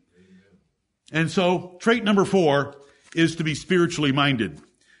acceptation. And so, trait number 4 is to be spiritually minded.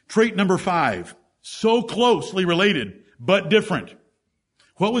 Trait number 5, so closely related, but different.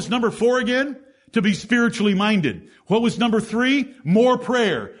 What was number 4 again? To be spiritually minded. What was number 3? More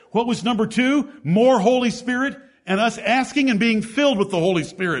prayer. What was number 2? More Holy Spirit and us asking and being filled with the Holy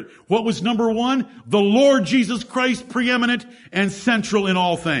Spirit. What was number 1? The Lord Jesus Christ preeminent and central in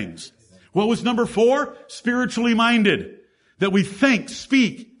all things. What was number 4? Spiritually minded. That we think,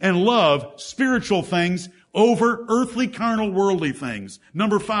 speak, and love spiritual things over earthly, carnal, worldly things.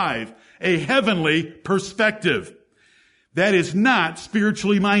 Number 5, a heavenly perspective. That is not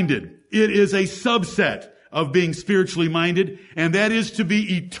spiritually minded. It is a subset of being spiritually minded, and that is to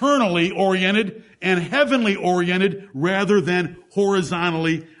be eternally oriented and heavenly oriented rather than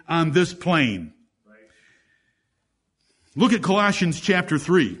horizontally on this plane. Right. Look at Colossians chapter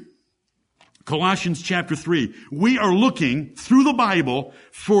 3. Colossians chapter 3. We are looking through the Bible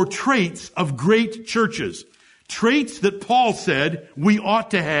for traits of great churches. Traits that Paul said we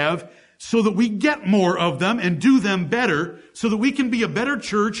ought to have so that we get more of them and do them better, so that we can be a better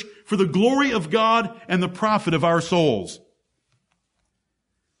church for the glory of God and the profit of our souls.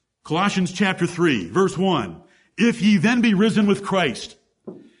 Colossians chapter 3, verse 1. If ye then be risen with Christ.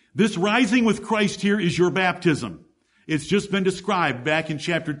 This rising with Christ here is your baptism. It's just been described back in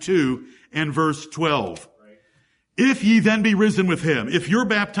chapter 2 and verse 12. If ye then be risen with him, if you're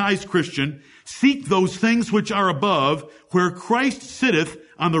baptized Christian, seek those things which are above, where Christ sitteth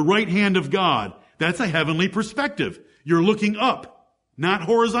on the right hand of God. That's a heavenly perspective. You're looking up, not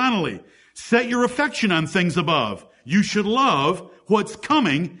horizontally. Set your affection on things above. You should love what's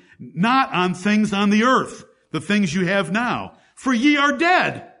coming, not on things on the earth, the things you have now. For ye are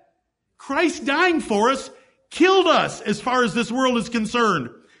dead. Christ dying for us killed us as far as this world is concerned.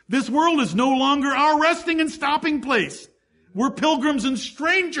 This world is no longer our resting and stopping place. We're pilgrims and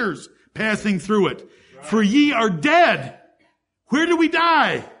strangers passing through it. Right. For ye are dead. Where do we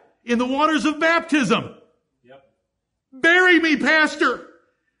die? In the waters of baptism. Yep. Bury me, pastor.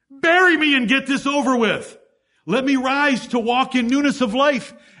 Bury me and get this over with. Let me rise to walk in newness of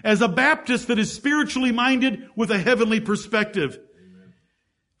life as a Baptist that is spiritually minded with a heavenly perspective. Amen.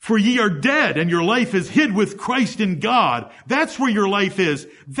 For ye are dead, and your life is hid with Christ in God. That's where your life is.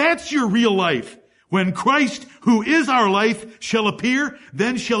 That's your real life. When Christ, who is our life, shall appear,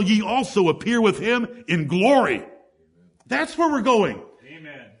 then shall ye also appear with him in glory. Amen. That's where we're going.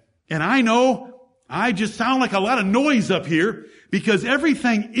 Amen. And I know I just sound like a lot of noise up here, because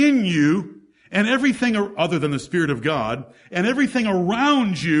everything in you and everything other than the Spirit of God and everything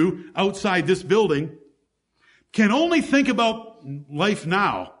around you outside this building can only think about life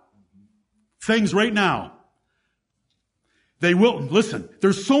now. Things right now. They will, listen,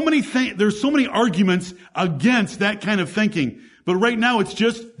 there's so many arguments against that kind of thinking. But right now it's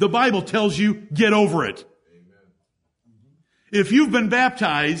just, the Bible tells you, get over it. Amen. If you've been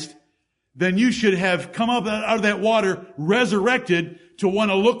baptized, then you should have come up out of that water resurrected to want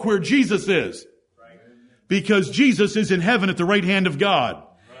to look where Jesus is. Right. Because Jesus is in heaven at the right hand of God.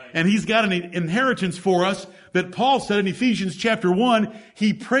 Right. And he's got an inheritance for us that Paul said in Ephesians chapter 1,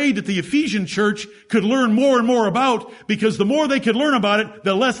 he prayed that the Ephesian church could learn more and more about, because the more they could learn about it,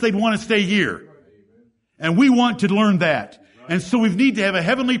 the less they'd want to stay here. And we want to learn that. And so we need to have a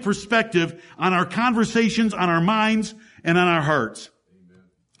heavenly perspective on our conversations, on our minds, and on our hearts.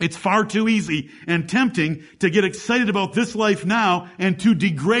 It's far too easy and tempting to get excited about this life now and to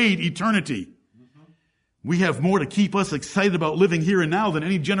degrade eternity. We have more to keep us excited about living here and now than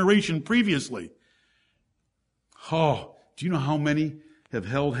any generation previously. Oh, do you know how many have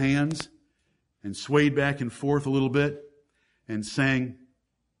held hands and swayed back and forth a little bit and sang,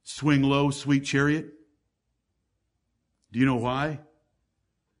 "Swing Low, Sweet Chariot"? Do you know why?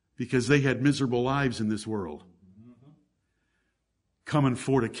 Because they had miserable lives in this world. Coming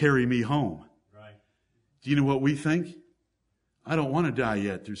for to carry me home. Right. Do you know what we think? I don't want to die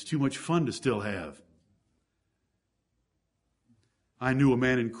yet. There's too much fun to still have. I knew a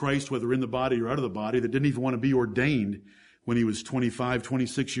man in Christ, whether in the body or out of the body, that didn't even want to be ordained when he was 25,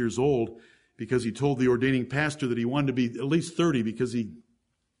 26 years old, because he told the ordaining pastor that he wanted to be at least 30 because he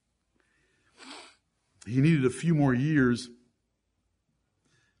needed a few more years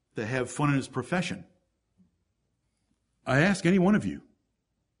to have fun in his profession. I ask any one of you,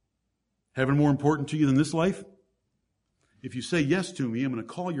 heaven more important to you than this life? If you say yes to me, I'm going to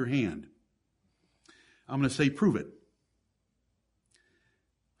call your hand. I'm going to say, prove it.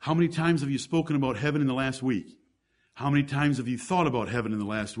 How many times have you spoken about heaven in the last week? How many times have you thought about heaven in the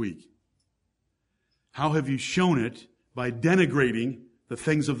last week? How have you shown it by denigrating the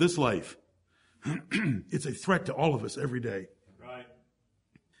things of this life? It's a threat to all of us every day. Right.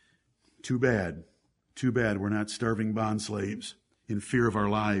 Too bad we're not starving bond slaves in fear of our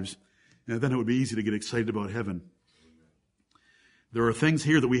lives. And then it would be easy to get excited about heaven. There are things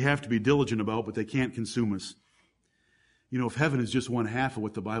here that we have to be diligent about, but they can't consume us. You know, if heaven is just one half of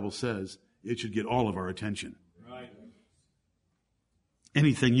what the Bible says, it should get all of our attention. Right.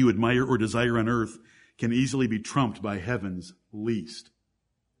 Anything you admire or desire on earth can easily be trumped by heaven's least.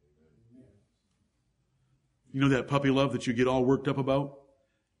 You know that puppy love that you get all worked up about?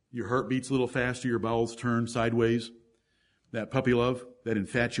 Your heart beats a little faster, your bowels turn sideways. That puppy love, that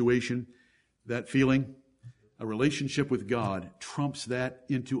infatuation, that feeling, a relationship with God trumps that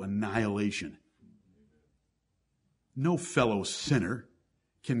into annihilation. No fellow sinner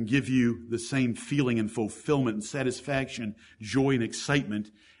can give you the same feeling and fulfillment and satisfaction, joy and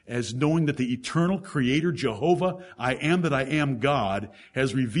excitement as knowing that the eternal Creator, Jehovah, I am that I am God,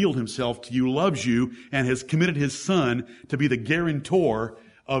 has revealed himself to you, loves you, and has committed his Son to be the guarantor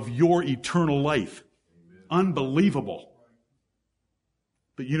of your eternal life. Amen. Unbelievable.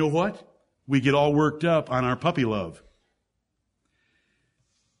 But you know what? We get all worked up on our puppy love.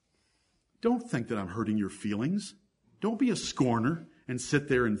 Don't think that I'm hurting your feelings. Don't be a scorner and sit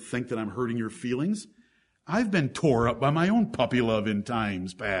there and think that I'm hurting your feelings. I've been tore up by my own puppy love in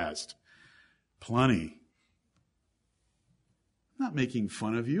times past. Plenty. I'm not making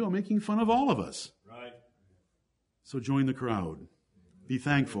fun of you. I'm making fun of all of us. Right. So join the crowd. Be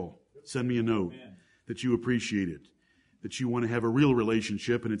thankful. Send me a note that you appreciate it, that you want to have a real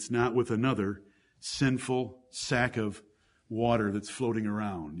relationship and it's not with another sinful sack of water that's floating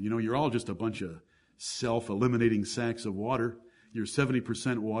around. You know, you're all just a bunch of self-eliminating sacks of water. You're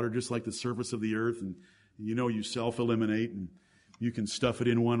 70% water, just like the surface of the earth, and you know you self-eliminate, and you can stuff it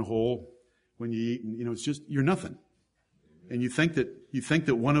in one hole when you eat, and you know it's just you're nothing. And you think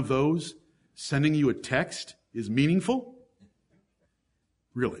that one of those sending you a text is meaningful?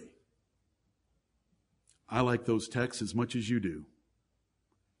 Really? I like those texts as much as you do.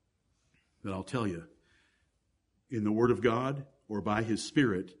 But I'll tell you, in the Word of God or by His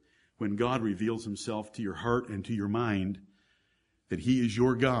Spirit, when God reveals Himself to your heart and to your mind, that He is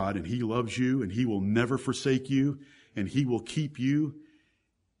your God and He loves you and He will never forsake you and He will keep you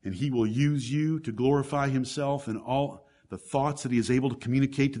and He will use you to glorify Himself and all the thoughts that He is able to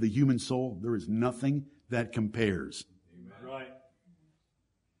communicate to the human soul, there is nothing that compares. Amen. Right.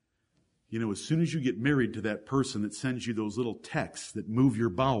 You know, as soon as you get married to that person that sends you those little texts that move your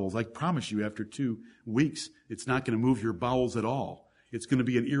bowels, I promise you after 2 weeks, it's not going to move your bowels at all. It's going to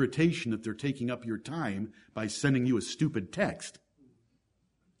be an irritation that they're taking up your time by sending you a stupid text.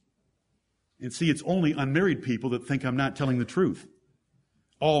 And see, it's only unmarried people that think I'm not telling the truth.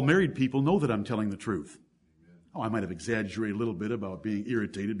 All married people know that I'm telling the truth. Oh, I might have exaggerated a little bit about being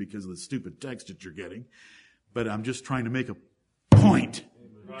irritated because of the stupid text that you're getting, but I'm just trying to make a point.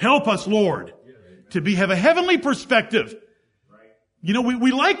 Help us, Lord, to have a heavenly perspective. You know,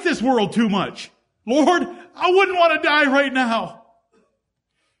 we like this world too much. Lord, I wouldn't want to die right now.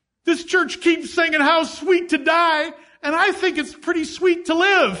 This church keeps singing how sweet to die, and I think it's pretty sweet to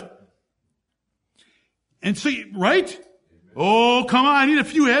live. And see, right? Oh, come on. I need a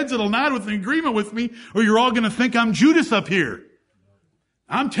few heads that'll nod with an agreement with me, or you're all going to think I'm Judas up here.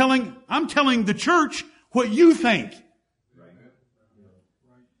 I'm telling the church what you think.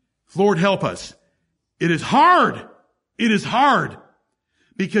 Lord, help us. It is hard. It is hard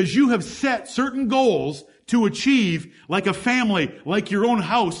because you have set certain goals to achieve, like a family, like your own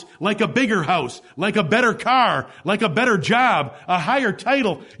house, like a bigger house, like a better car, like a better job, a higher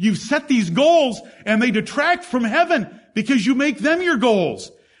title. You've set these goals and they detract from heaven because you make them your goals.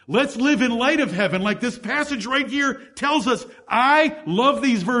 Let's live in light of heaven like this passage right here tells us. I love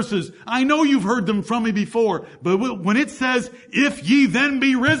these verses. I know you've heard them from me before, but when it says, if ye then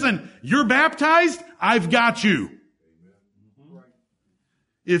be risen, you're baptized, I've got you.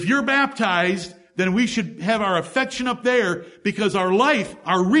 If you're baptized, then we should have our affection up there because our life,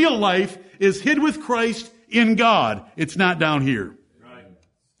 our real life, is hid with Christ in God. It's not down here. Right.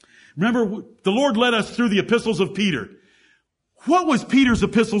 Remember, the Lord led us through the epistles of Peter. What was Peter's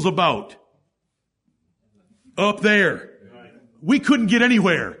epistles about? Up there. Right. We couldn't get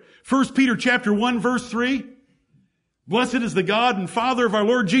anywhere. 1 Peter chapter 1 verse 3. Blessed is the God and Father of our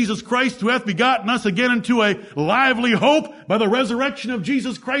Lord Jesus Christ, who hath begotten us again into a lively hope by the resurrection of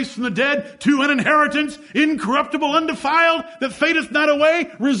Jesus Christ from the dead, to an inheritance incorruptible, undefiled, that fadeth not away,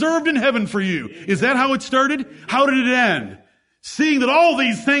 reserved in heaven for you. Is that how it started? How did it end? Seeing that all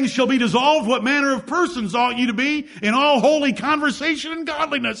these things shall be dissolved, what manner of persons ought you to be in all holy conversation and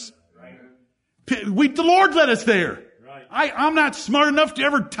godliness? Right. The Lord led us there. Right. I'm not smart enough to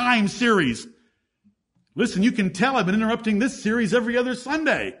ever time series. Listen, you can tell I've been interrupting this series every other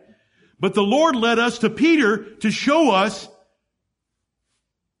Sunday. But the Lord led us to Peter to show us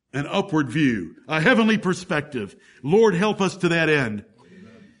an upward view, a heavenly perspective. Lord, help us to that end.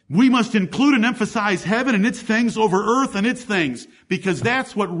 Amen. We must include and emphasize heaven and its things over earth and its things, because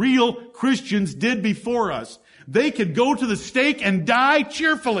that's what real Christians did before us. They could go to the stake and die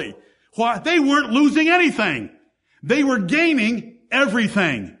cheerfully. Why? They weren't losing anything. They were gaining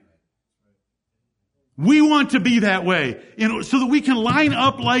everything. We want to be that way, so that we can line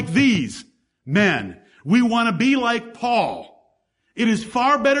up like these men. We want to be like Paul. It is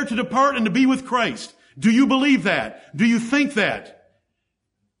far better to depart and to be with Christ. Do you believe that? Do you think that?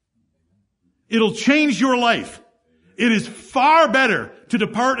 It'll change your life. It is far better to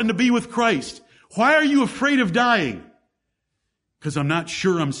depart and to be with Christ. Why are you afraid of dying? Because I'm not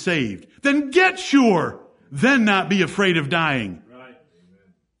sure I'm saved. Then get sure. Then not be afraid of dying.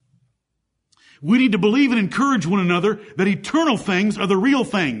 We need to believe and encourage one another that eternal things are the real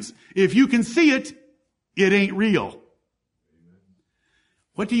things. If you can see it, it ain't real.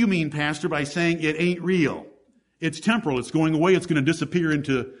 What do you mean, Pastor, by saying it ain't real? It's temporal. It's going away. It's going to disappear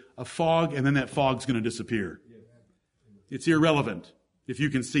into a fog, and then that fog's going to disappear. It's irrelevant if you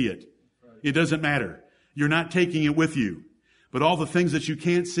can see it. It doesn't matter. You're not taking it with you. But all the things that you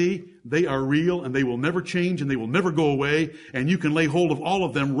can't see, they are real, and they will never change, and they will never go away, and you can lay hold of all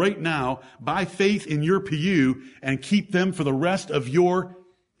of them right now by faith in your PU and keep them for the rest of your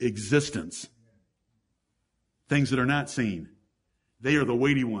existence. Things that are not seen. They are the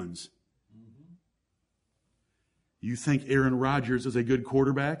weighty ones. You think Aaron Rodgers is a good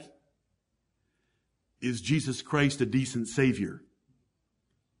quarterback? Is Jesus Christ a decent Savior?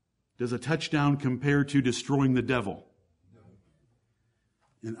 Does a touchdown compare to destroying the devil?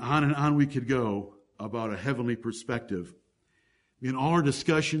 And on we could go about a heavenly perspective. In all our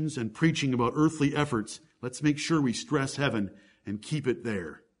discussions and preaching about earthly efforts, let's make sure we stress heaven and keep it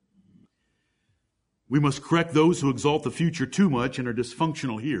there. We must correct those who exalt the future too much and are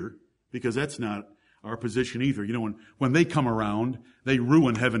dysfunctional here, because that's not our position either. You know, when they come around, they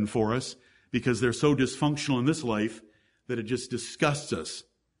ruin heaven for us because they're so dysfunctional in this life that it just disgusts us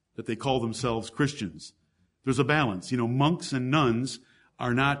that they call themselves Christians. There's a balance. You know, monks and nuns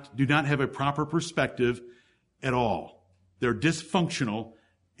do not have a proper perspective at all. They're dysfunctional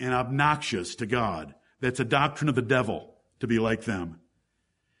and obnoxious to God. That's a doctrine of the devil to be like them.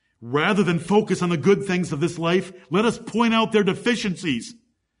 Rather than focus on the good things of this life, let us point out their deficiencies.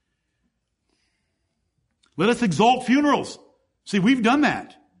 Let us exalt funerals. See, we've done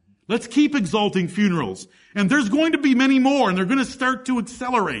that. Let's keep exalting funerals. And there's going to be many more, and they're going to start to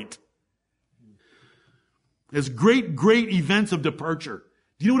accelerate. As great events of departure.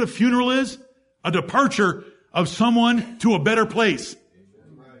 Do you know what a funeral is? A departure of someone to a better place.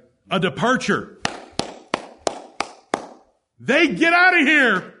 A departure. They get out of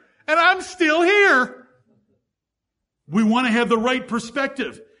here, and I'm still here. We want to have the right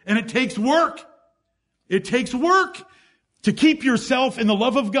perspective, and it takes work. It takes work to keep yourself in the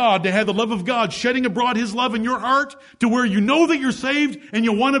love of God, to have the love of God shedding abroad His love in your heart to where you know that you're saved and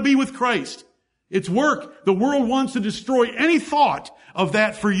you want to be with Christ. It's work. The world wants to destroy any thought of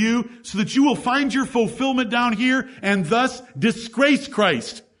that for you so that you will find your fulfillment down here and thus disgrace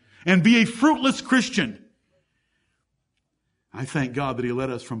Christ and be a fruitless Christian. I thank God that He led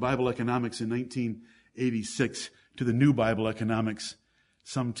us from Bible economics in 1986 to the new Bible economics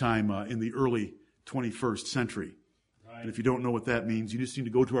sometime in the early 21st century. Right. And if you don't know what that means, you just need to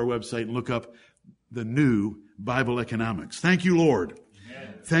go to our website and look up the new Bible economics. Thank you, Lord.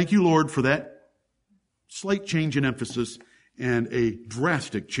 Amen. Thank you, Lord, for that slight change in emphasis and a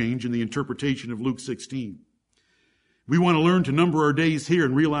drastic change in the interpretation of Luke 16. We want to learn to number our days here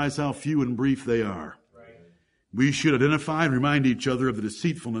and realize how few and brief they are. Right. We should identify and remind each other of the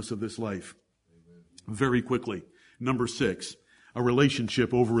deceitfulness of this life. Amen. Very quickly. Number 6, a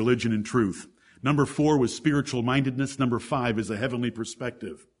relationship over religion and truth. Number 4 was spiritual mindedness. Number 5 is a heavenly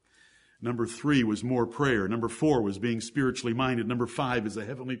perspective. Number 3 was more prayer. Number 4 was being spiritually minded. Number 5 is a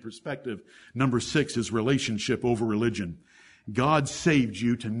heavenly perspective. Number 6 is relationship over religion. God saved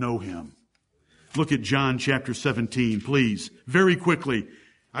you to know Him. Look at John chapter 17, please. Very quickly.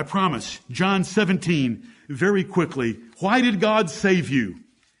 I promise. John 17, very quickly. Why did God save you?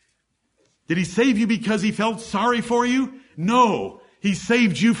 Did He save you because He felt sorry for you? No. He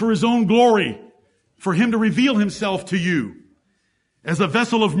saved you for His own glory. For Him to reveal Himself to you as a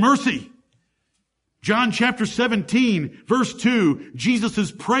vessel of mercy. John chapter 17, verse 2, Jesus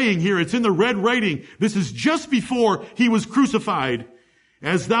is praying here. It's in the red writing. This is just before He was crucified.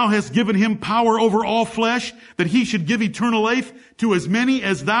 As thou hast given Him power over all flesh, that He should give eternal life to as many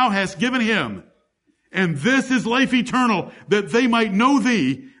as thou hast given Him. And this is life eternal, that they might know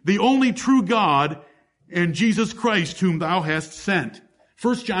Thee, the only true God, and Jesus Christ, whom thou hast sent.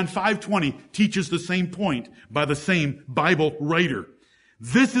 1 John 5:20 teaches the same point by the same Bible writer.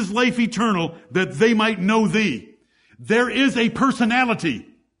 This is life eternal, that they might know Thee. There is a personality.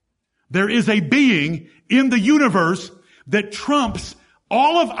 There is a being in the universe that trumps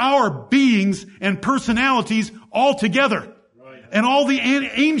all of our beings and personalities all together. Right. And all the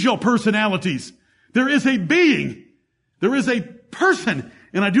angel personalities. There is a being. There is a person.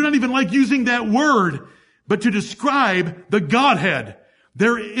 And I do not even like using that word, but to describe the Godhead.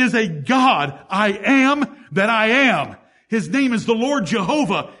 There is a God. I am that I am. His name is the Lord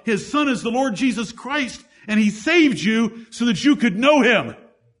Jehovah. His Son is the Lord Jesus Christ. And He saved you so that you could know Him.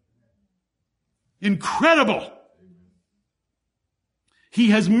 Incredible.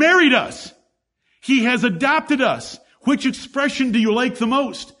 He has married us. He has adopted us. Which expression do you like the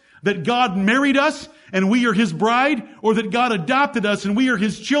most? That God married us and we are His bride, or that God adopted us and we are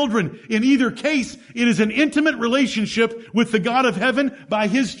His children. In either case, it is an intimate relationship with the God of heaven by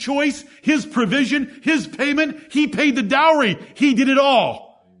His choice, His provision, His payment. He paid the dowry. He did it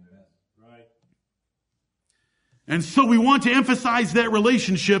all. Right. And so we want to emphasize that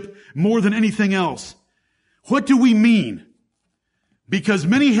relationship more than anything else. What do we mean? Because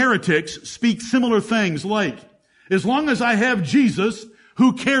many heretics speak similar things like, as long as I have Jesus,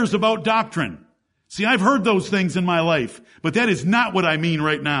 who cares about doctrine? See, I've heard those things in my life, but that is not what I mean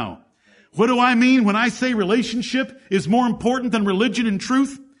right now. What do I mean when I say relationship is more important than religion and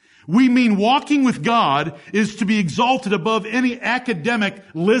truth? We mean walking with God is to be exalted above any academic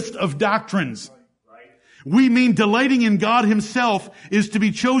list of doctrines. We mean delighting in God Himself is to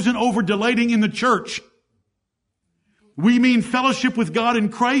be chosen over delighting in the church. We mean fellowship with God in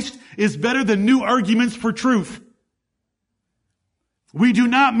Christ is better than new arguments for truth. We do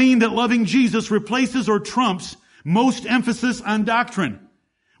not mean that loving Jesus replaces or trumps most emphasis on doctrine.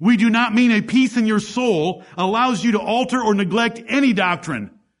 We do not mean a peace in your soul allows you to alter or neglect any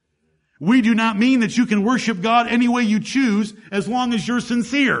doctrine. We do not mean that you can worship God any way you choose as long as you're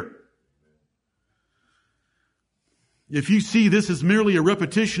sincere. If you see this as merely a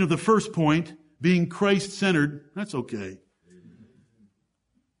repetition of the first point, being Christ-centered, that's okay.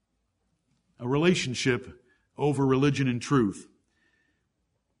 A relationship over religion and truth.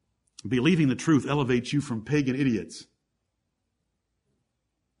 Believing the truth elevates you from pagan idiots.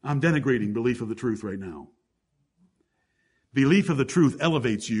 I'm denigrating belief of the truth right now. Belief of the truth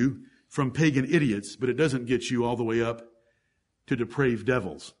elevates you from pagan idiots, but it doesn't get you all the way up to depraved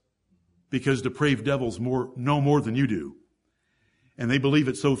devils. Because depraved devils know more than you do. And they believe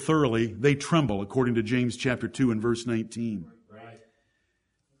it so thoroughly, they tremble, according to James chapter 2 and verse 19.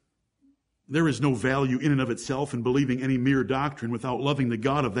 There is no value in and of itself in believing any mere doctrine without loving the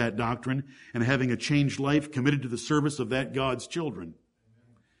God of that doctrine and having a changed life committed to the service of that God's children.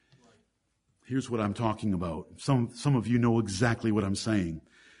 Here's what I'm talking about. Some of you know exactly what I'm saying.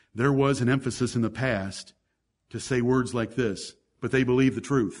 There was an emphasis in the past to say words like this, but they believe the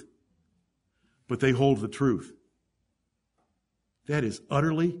truth. But they hold the truth. That is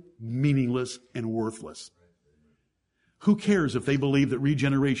utterly meaningless and worthless. Who cares if they believe that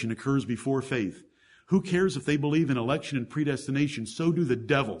regeneration occurs before faith? Who cares if they believe in election and predestination? So do the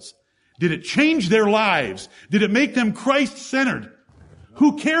devils. Did it change their lives? Did it make them Christ-centered?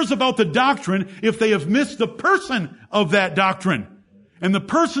 Who cares about the doctrine if they have missed the person of that doctrine? And the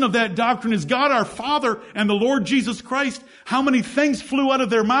person of that doctrine is God our Father and the Lord Jesus Christ. How many things flew out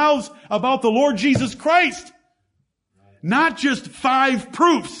of their mouths about the Lord Jesus Christ? Not just 5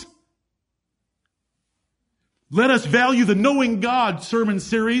 proofs. Let us value the Knowing God sermon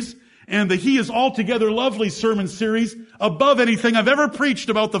series and the He is Altogether Lovely sermon series above anything I've ever preached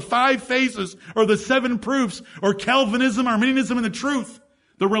about the 5 phases or the 7 proofs or Calvinism, Arminianism, and the truth.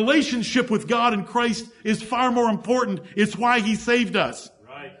 The relationship with God and Christ is far more important. It's why He saved us.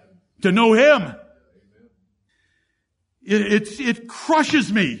 Right. To know Him. It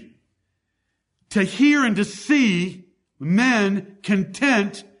crushes me to hear and to see men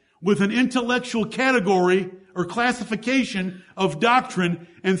content with an intellectual category or classification of doctrine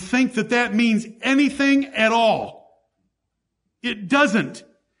and think that that means anything at all. It doesn't.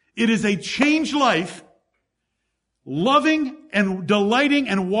 It is a changed life, loving and delighting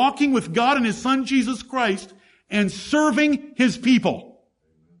and walking with God and His Son Jesus Christ and serving His people.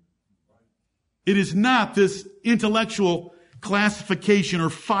 It is not this intellectual classification or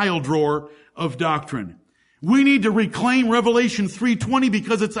file drawer of doctrine. We need to reclaim Revelation 3:20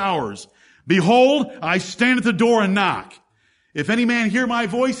 because it's ours. Behold, I stand at the door and knock. If any man hear my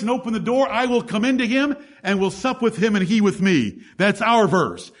voice and open the door, I will come into him and will sup with him and he with me. That's our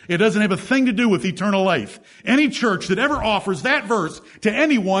verse. It doesn't have a thing to do with eternal life. Any church that ever offers that verse to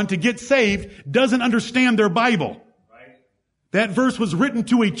anyone to get saved doesn't understand their Bible. That verse was written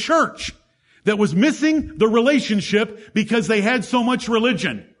to a church that was missing the relationship because they had so much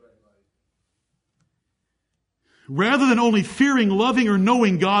religion. Rather than only fearing, loving, or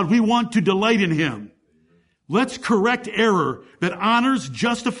knowing God, we want to delight in Him. Let's correct error that honors,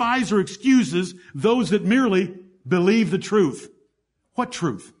 justifies, or excuses those that merely believe the truth. What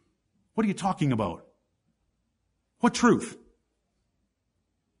truth? What are you talking about? What truth?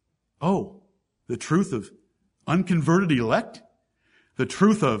 Oh, the truth of unconverted elect? The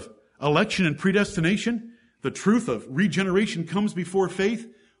truth of election and predestination? The truth of regeneration comes before faith?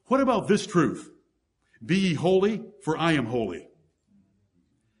 What about this truth? Be ye holy, for I am holy.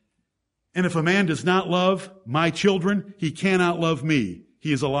 And if a man does not love my children, he cannot love me.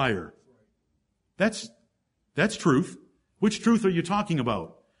 He is a liar. That's truth. Which truth are you talking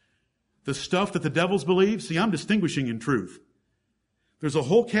about? The stuff that the devils believe, see, I'm distinguishing in truth. There's a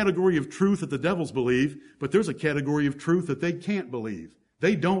whole category of truth that the devils believe, but there's a category of truth that they can't believe.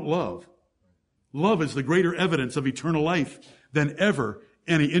 They don't love. Love is the greater evidence of eternal life than ever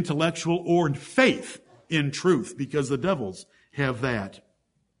any intellectual or faith in truth, because the devils have that.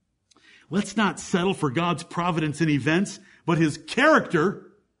 Let's not settle for God's providence in events, but His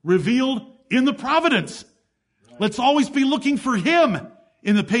character revealed in the providence. Let's always be looking for Him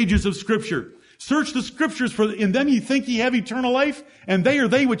in the pages of Scripture. Search the Scriptures for, in them ye think ye have eternal life, and they are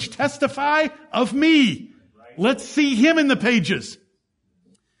they which testify of me. Let's see Him in the pages.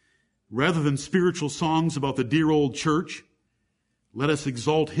 Rather than spiritual songs about the dear old church, let us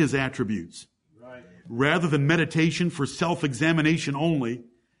exalt His attributes. Rather than meditation for self-examination only,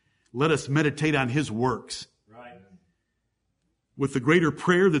 let us meditate on His works. With the greater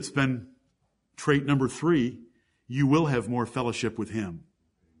prayer that's been trait number 3, you will have more fellowship with Him.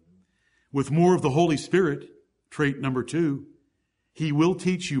 With more of the Holy Spirit, trait number 2, He will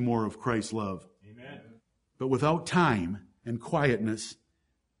teach you more of Christ's love. Amen. But without time and quietness,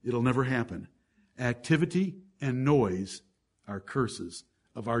 it'll never happen. Activity and noise are curses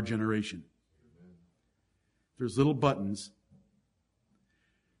of our generation. There's little buttons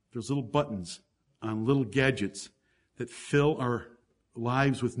on little gadgets that fill our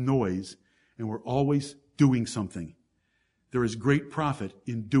lives with noise, and we're always doing something. There is great profit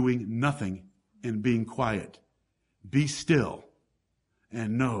in doing nothing and being quiet. Be still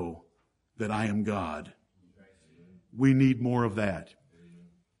and know that I am God. We need more of that.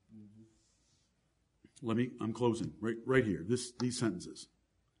 I'm closing right here. These sentences.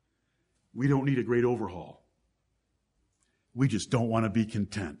 We don't need a great overhaul. We just don't want to be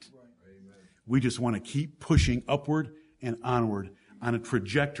content. We just want to keep pushing upward and onward on a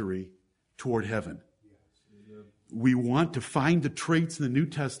trajectory toward heaven. We want to find the traits in the New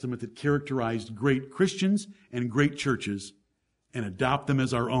Testament that characterized great Christians and great churches and adopt them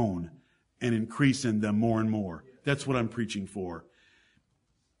as our own and increase in them more and more. That's what I'm preaching for.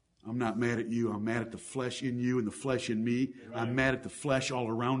 I'm not mad at you. I'm mad at the flesh in you and the flesh in me. I'm mad at the flesh all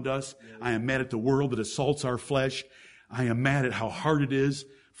around us. I am mad at the world that assaults our flesh. I am mad at how hard it is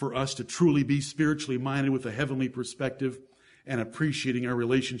for us to truly be spiritually minded with a heavenly perspective and appreciating our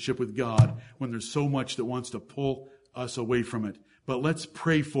relationship with God when there's so much that wants to pull us away from it. But let's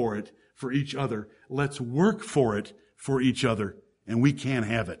pray for it for each other. Let's work for it for each other. And we can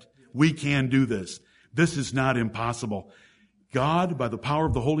have it. We can do this. This is not impossible. God, by the power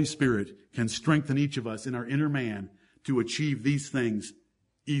of the Holy Spirit, can strengthen each of us in our inner man to achieve these things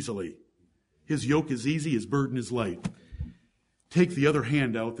easily. His yoke is easy, His burden is light. Take the other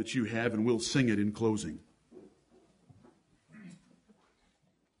handout that you have and we'll sing it in closing.